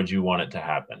 how would you want it to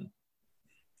happen?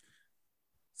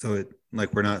 So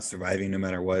we're not surviving no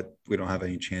matter what. We don't have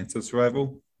any chance of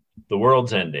survival. The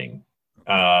world's ending.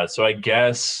 So I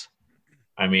guess,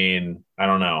 I don't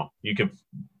know. You could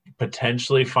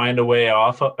potentially find a way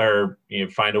off, or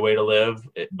find a way to live,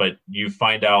 but you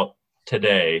find out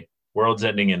today, world's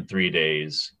ending in 3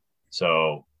 days.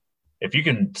 So if you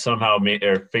can somehow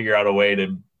or figure out a way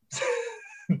to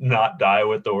not die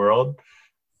with the world,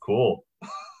 cool.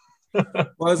 Well, I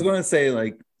was going to say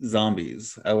like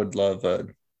zombies. I would love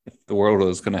if the world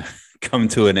was going to come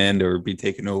to an end or be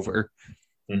taken over.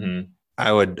 Mm-hmm.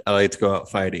 I like to go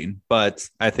out fighting, but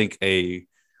I think a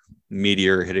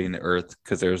meteor hitting the earth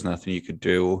because there's nothing you could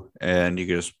do and you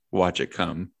could just watch it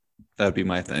come. That'd be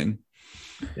my thing.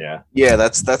 Yeah,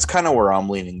 that's kind of where I'm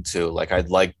leaning to. Like, I'd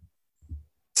like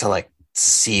to like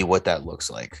see what that looks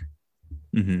like.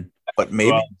 Mm-hmm. But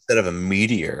maybe instead of a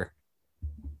meteor,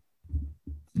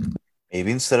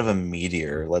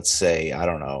 let's say, I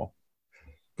don't know,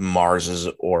 Mars's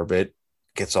orbit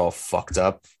gets all fucked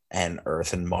up and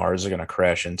Earth and Mars are going to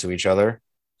crash into each other.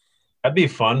 That'd be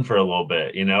fun for a little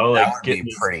bit, you know? That Like, would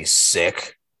be pretty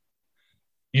sick.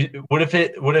 What if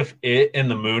it and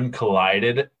the moon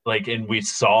collided, like, and we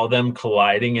saw them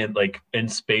colliding in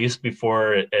space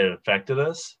before it affected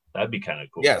us? That'd be kind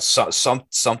of cool. Yeah,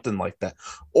 something like that.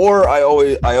 Or I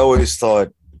always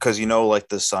thought, because like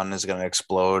the sun is going to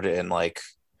explode in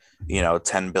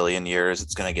 10 billion years,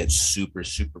 it's going to get super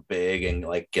super big and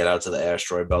like get out to the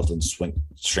asteroid belt and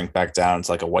shrink back down. It's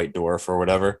like a white dwarf or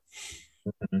whatever.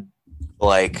 Mm-hmm.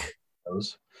 Like,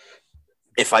 Those.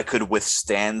 If I could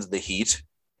withstand the heat,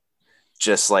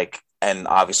 and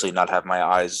obviously not have my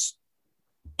eyes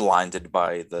blinded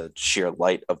by the sheer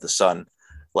light of the sun,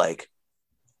 like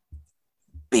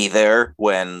be there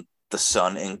when the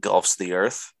sun engulfs the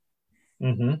earth.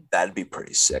 Mm-hmm. That'd be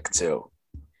pretty sick too.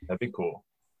 That'd be cool.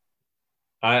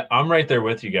 I'm right there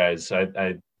with you guys.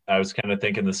 I was kind of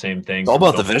thinking the same thing. It's all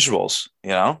about the visuals,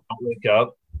 I'll wake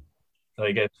up.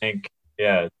 Like, I think,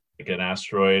 yeah, like an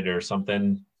asteroid or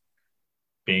something,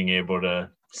 being able to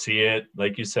see it,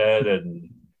 like you said, and,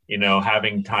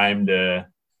 having time to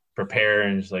prepare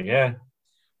and just like, yeah,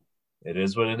 it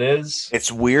is what it is.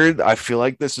 It's weird. I feel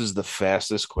like this is the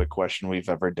fastest quick question we've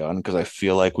ever done because I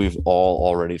feel like we've all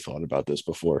already thought about this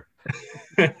before.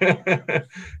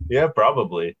 Yeah,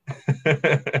 probably.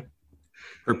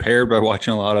 Prepared by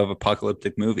watching a lot of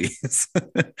apocalyptic movies.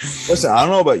 Listen, I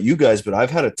don't know about you guys, but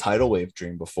I've had a tidal wave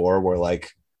dream before where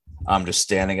like I'm just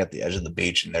standing at the edge of the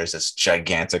beach and there's this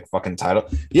gigantic fucking tidal.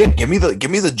 Yeah, give me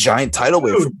the giant tidal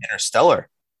wave from Interstellar.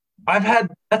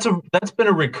 That's been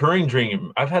a recurring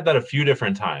dream. I've had that a few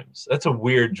different times. That's a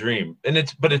weird dream. And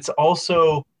it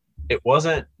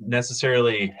wasn't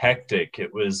necessarily hectic.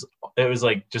 It was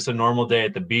like just a normal day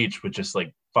at the beach with just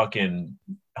like fucking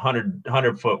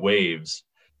 100-foot waves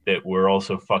that were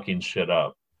also fucking shit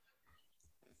up.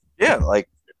 Yeah, like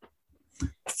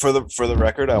for the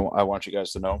record, I want you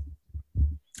guys to know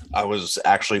I was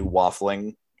actually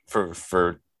waffling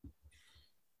for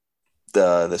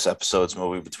this episode's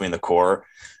movie Between the Core,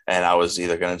 and I was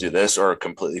either going to do this or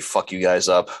completely fuck you guys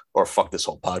up or fuck this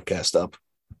whole podcast up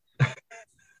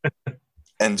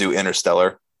and do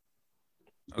Interstellar.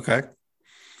 Okay.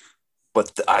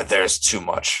 But there's too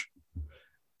much.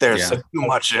 There's too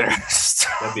much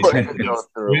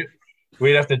Interstellar.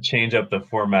 We'd have to change up the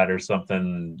format or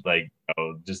something, like,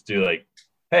 just do like,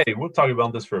 hey, we'll talk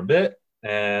about this for a bit.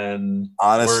 And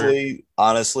honestly,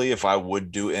 if I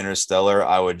would do Interstellar,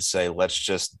 I would say let's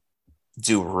just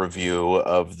do a review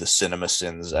of the Cinema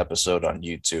Sins episode on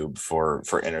YouTube for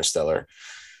Interstellar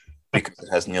because it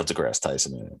has Neil deGrasse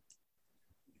Tyson in it.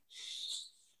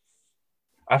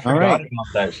 I forgot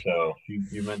about that show.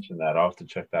 You mentioned that. I'll have to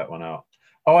check that one out.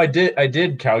 Oh, I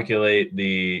did calculate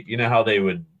how they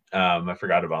would, I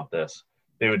forgot about this.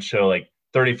 They would show like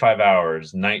 35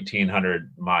 hours,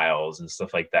 1,900 miles and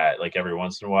stuff like that, like every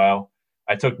once in a while.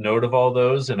 I took note of all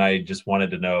those and I just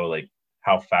wanted to know like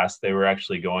how fast they were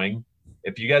actually going.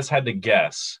 If you guys had to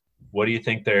guess, what do you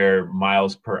think their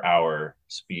miles per hour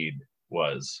speed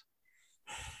was?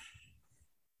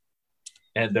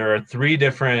 And there are 3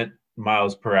 different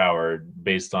miles per hour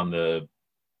based on the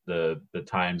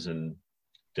times and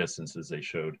distances they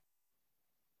showed.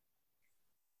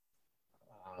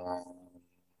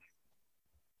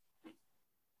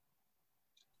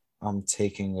 I'm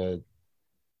taking a.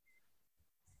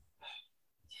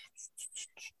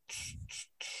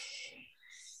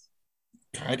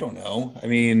 I don't know. I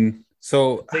mean,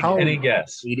 so any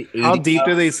guess? How deep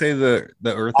do they say the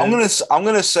Earth is? I'm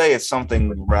gonna say it's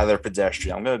something rather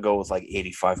pedestrian. I'm gonna go with like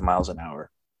 85 miles an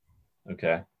hour.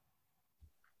 Okay.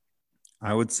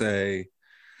 I would say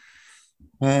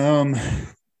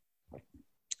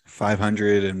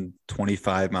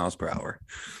 525 miles per hour.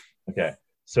 Okay.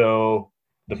 So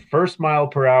the first mile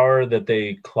per hour that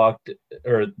they clocked,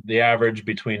 or the average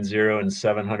between 0 and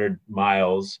 700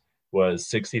 miles, was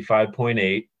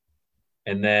 65.8.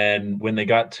 And then when they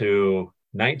got to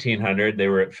 1900, they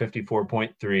were at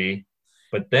 54.3.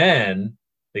 But then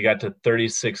they got to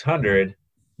 3,600 and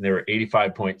they were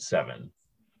 85.7.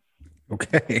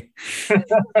 Okay.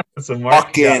 So Mark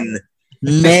Fucking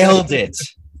nailed it.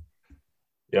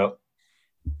 Yep.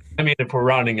 I mean, if we're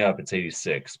rounding up, it's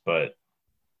 86, but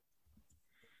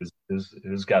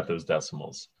who's got those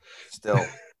decimals? Still,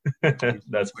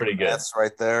 That's pretty good. That's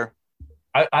right there.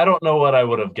 I don't know what I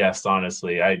would have guessed,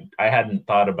 honestly. I hadn't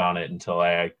thought about it until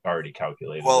I already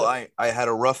calculated Well, it. I had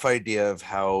a rough idea of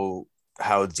how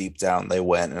deep down they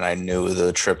went, and I knew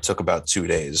the trip took about 2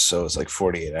 days, so it's like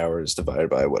 48 hours divided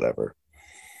by whatever,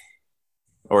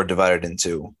 or divided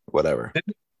into whatever.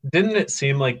 Didn't it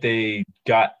seem like they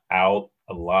got out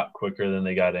a lot quicker than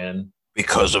they got in?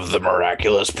 Because of the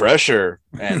miraculous pressure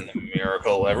and the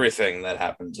miracle everything that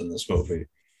happens in this movie.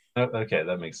 Okay,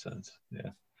 that makes sense.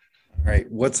 Yeah. All right.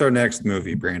 What's our next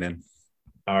movie, Brandon?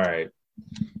 All right.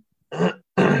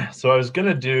 So I was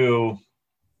gonna do.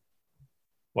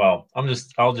 Well, I'll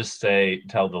just tell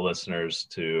the listeners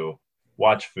to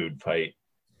watch Food Fight.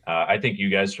 I think you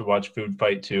guys should watch Food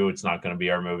Fight too. It's not going to be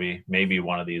our movie. Maybe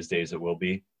one of these days it will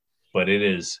be, but it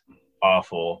is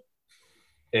awful.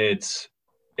 It's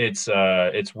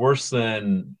worse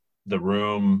than The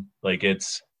Room. Like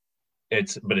it's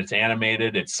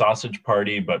animated. It's Sausage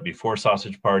Party, but before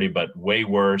Sausage Party, but way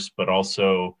worse. But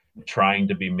also trying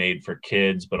to be made for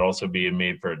kids, but also being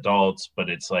made for adults. But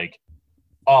it's like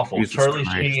awful. Jesus Charlie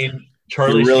Christ. Sheen.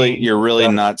 You're really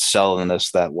not selling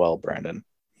us that well, Brandon.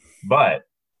 But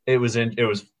it was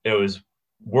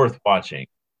worth watching.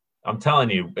 I'm telling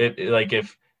you, like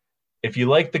if you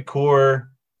like the core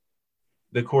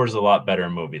is a lot better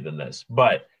movie than this.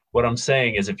 But what I'm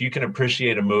saying is, if you can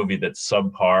appreciate a movie that's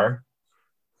subpar,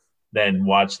 then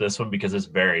watch this one because it's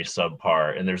very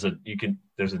subpar, and there's a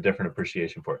different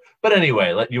appreciation for it. But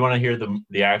anyway, you want to hear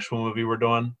the actual movie we're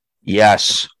doing?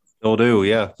 Yes. Still do,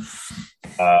 yeah.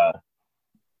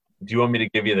 Do you want me to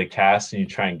give you the cast and you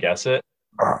try and guess it?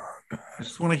 I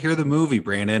just want to hear the movie,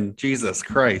 Brandon. Jesus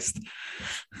Christ.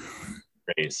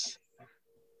 Race.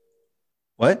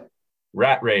 What?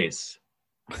 Rat Race.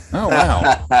 Oh,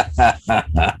 wow.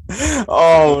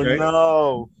 Oh, Okay.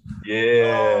 no.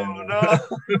 Yeah.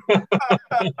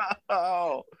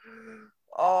 Oh.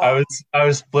 I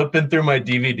was flipping through my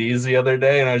DVDs the other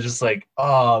day and I was just like,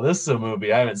 oh, this is a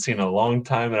movie I haven't seen in a long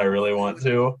time and I really want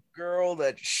to. Girl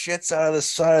that shits out of the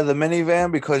side of the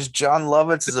minivan because John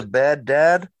Lovitz is a bad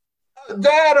dad.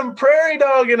 Dad, I'm prairie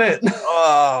dogging it.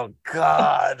 Oh,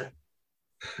 God.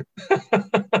 I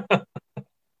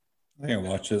think I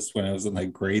watched this when I was in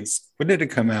like grades. When did it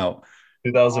come out?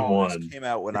 2001. This came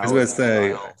out when I I was was gonna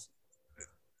say- a child.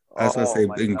 I was going to Oh, say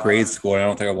my in God. grade school. I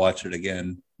don't think I watched it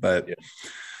again, but Yeah.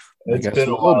 I It's guess been it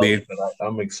a will while, be. but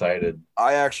I'm excited.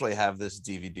 I actually have this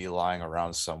DVD lying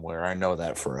around somewhere. I know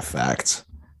that for a fact.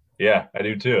 Yeah, I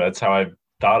do too. That's how I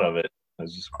thought of it. I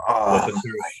was just Oh, flipping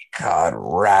through. God,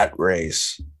 Rat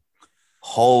Race.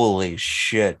 Holy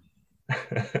shit.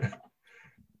 I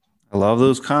love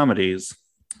those comedies.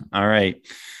 All right.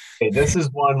 Hey, this is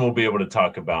one we'll be able to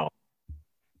talk about.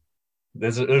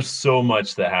 There's so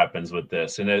much that happens with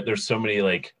this, and there's so many,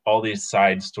 like, all these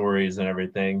side stories and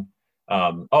everything.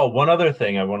 One other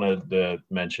thing I wanted to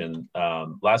mention.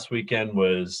 Last weekend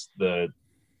was the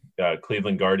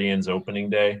Cleveland Guardians opening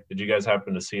day. Did you guys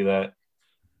happen to see that?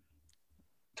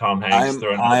 Tom Hanks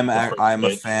throwing out I'm the first a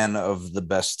pitch. fan of the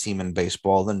best team in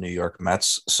baseball, the New York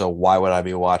Mets. So why would I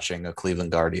be watching a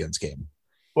Cleveland Guardians game?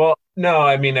 Well, no,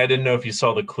 I mean, I didn't know if you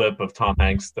saw the clip of Tom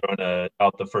Hanks throwing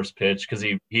out the first pitch because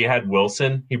he had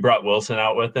Wilson. He brought Wilson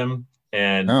out with him,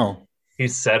 and Oh, he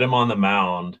set him on the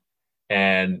mound,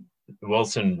 and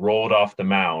Wilson rolled off the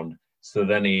mound. So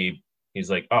then he's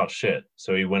like, oh, shit.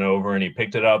 So he went over and he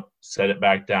picked it up, set it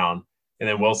back down, and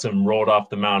then Wilson rolled off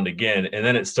the mound again, and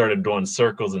then it started doing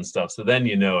circles and stuff. So then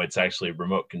it's actually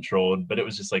remote controlled, but it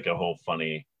was just like a whole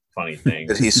funny thing.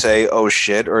 Did he say, oh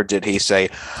shit, or did he say,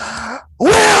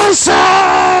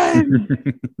 Wilson?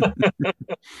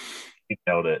 He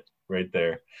nailed it right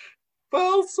there.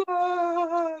 Wilson!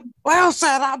 Wilson,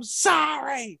 I'm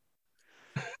sorry.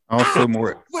 also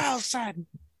Wilson.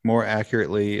 more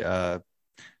accurately,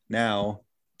 now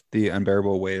the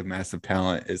Unbearable Weight of Massive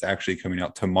Talent is actually coming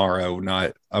out tomorrow,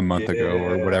 not a month ago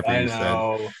or whatever I you said.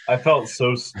 know. I felt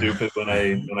so stupid when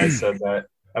I said that.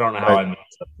 I don't know how I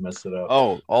messed it up.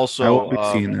 Oh, I also, won't be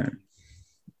seeing that.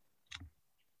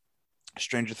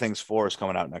 Stranger Things 4 is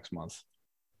coming out next month.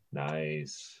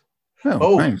 Nice.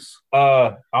 Oh, nice.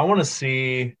 I want to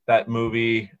see that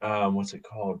movie. What's it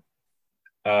called?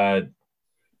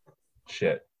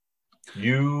 Shit.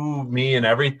 You, Me, and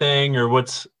Everything, or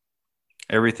what's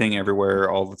Everything, Everywhere,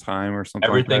 All the Time, or something.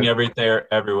 Everything, like that.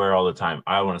 Everywhere, all the time.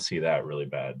 I want to see that really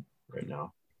bad. right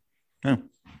now. Oh,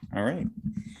 all right.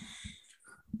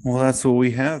 Well, that's what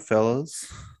we have,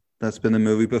 fellas. That's been the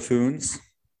movie buffoons.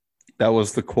 That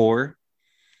was the core.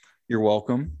 You're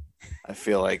welcome. I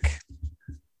feel like,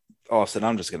 Austin,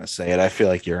 I'm just going to say it. I feel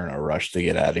like you're in a rush to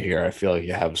get out of here. I feel like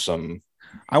you have some.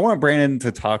 I want Brandon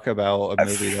to talk about a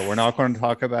movie that we're not going to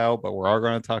talk about, but we are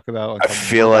going to talk about. I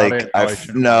feel like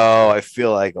I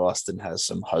feel like Austin has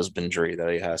some husbandry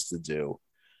that he has to do.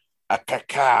 A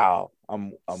cacao.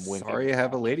 I'm winking. Sorry, I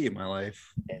have a lady in my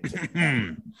life.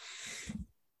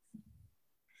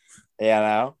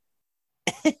 Yeah,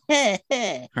 All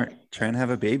right, trying to have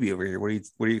a baby over here. What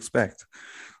do you expect?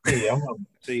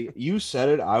 See, you said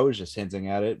it. I was just hinting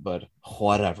at it, but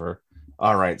whatever.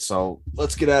 All right, so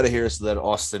let's get out of here so that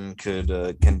Austin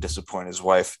can disappoint his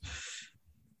wife.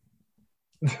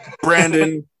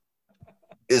 Brandon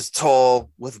is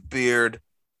tall with a beard.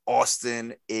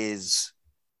 Austin is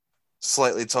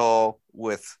slightly tall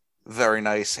with very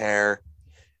nice hair.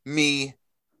 Me,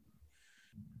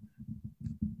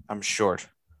 I'm short.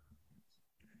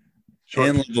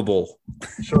 And livable.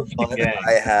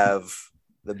 I have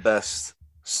the best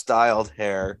styled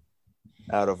hair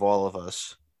out of all of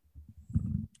us.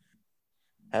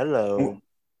 Hello.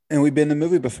 And we've been the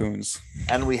movie buffoons.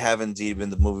 And we have indeed been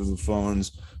the movie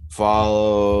buffoons.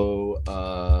 Follow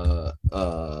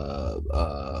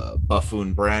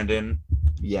Buffoon Brandon.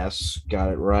 Yes,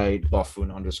 got it right. Buffoon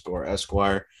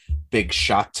 _Esquire. Big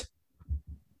shot.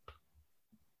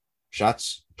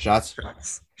 Shots.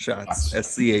 SCHOTTS.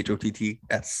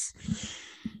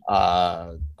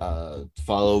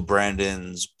 Follow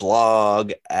Brandon's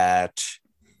blog at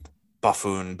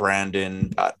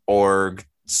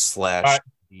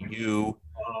buffoonbrandon.org/u.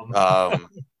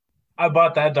 I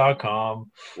bought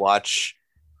that.com. Watch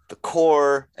The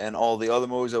Core and all the other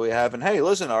movies that we have. And hey,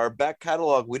 listen, our back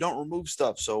catalog, we don't remove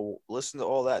stuff, so listen to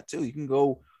all that too. You can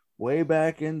go way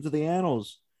back into the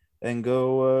annals and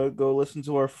go listen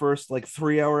to our first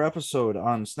 3-hour episode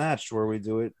on Snatched, where we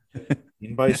do it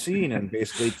scene by scene and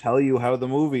basically tell you how the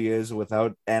movie is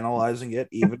without analyzing it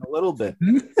even a little bit.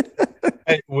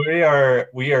 Hey, we are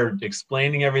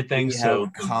explaining everything, so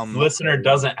the listener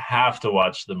doesn't have to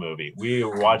watch the movie. We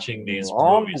are watching these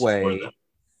movies for them.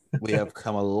 We have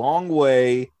come a long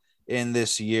way in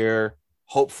this year.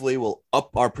 Hopefully, we'll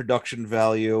up our production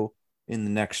value in the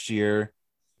next year.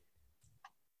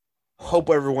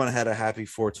 Hope everyone had a happy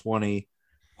 420.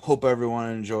 Hope everyone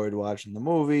enjoyed watching the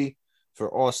movie. For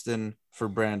Austin, for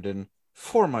Brandon,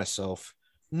 for myself,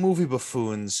 movie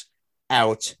buffoons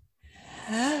out.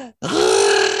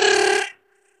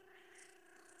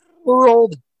 Roll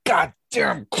the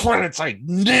goddamn credits. I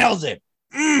nailed it.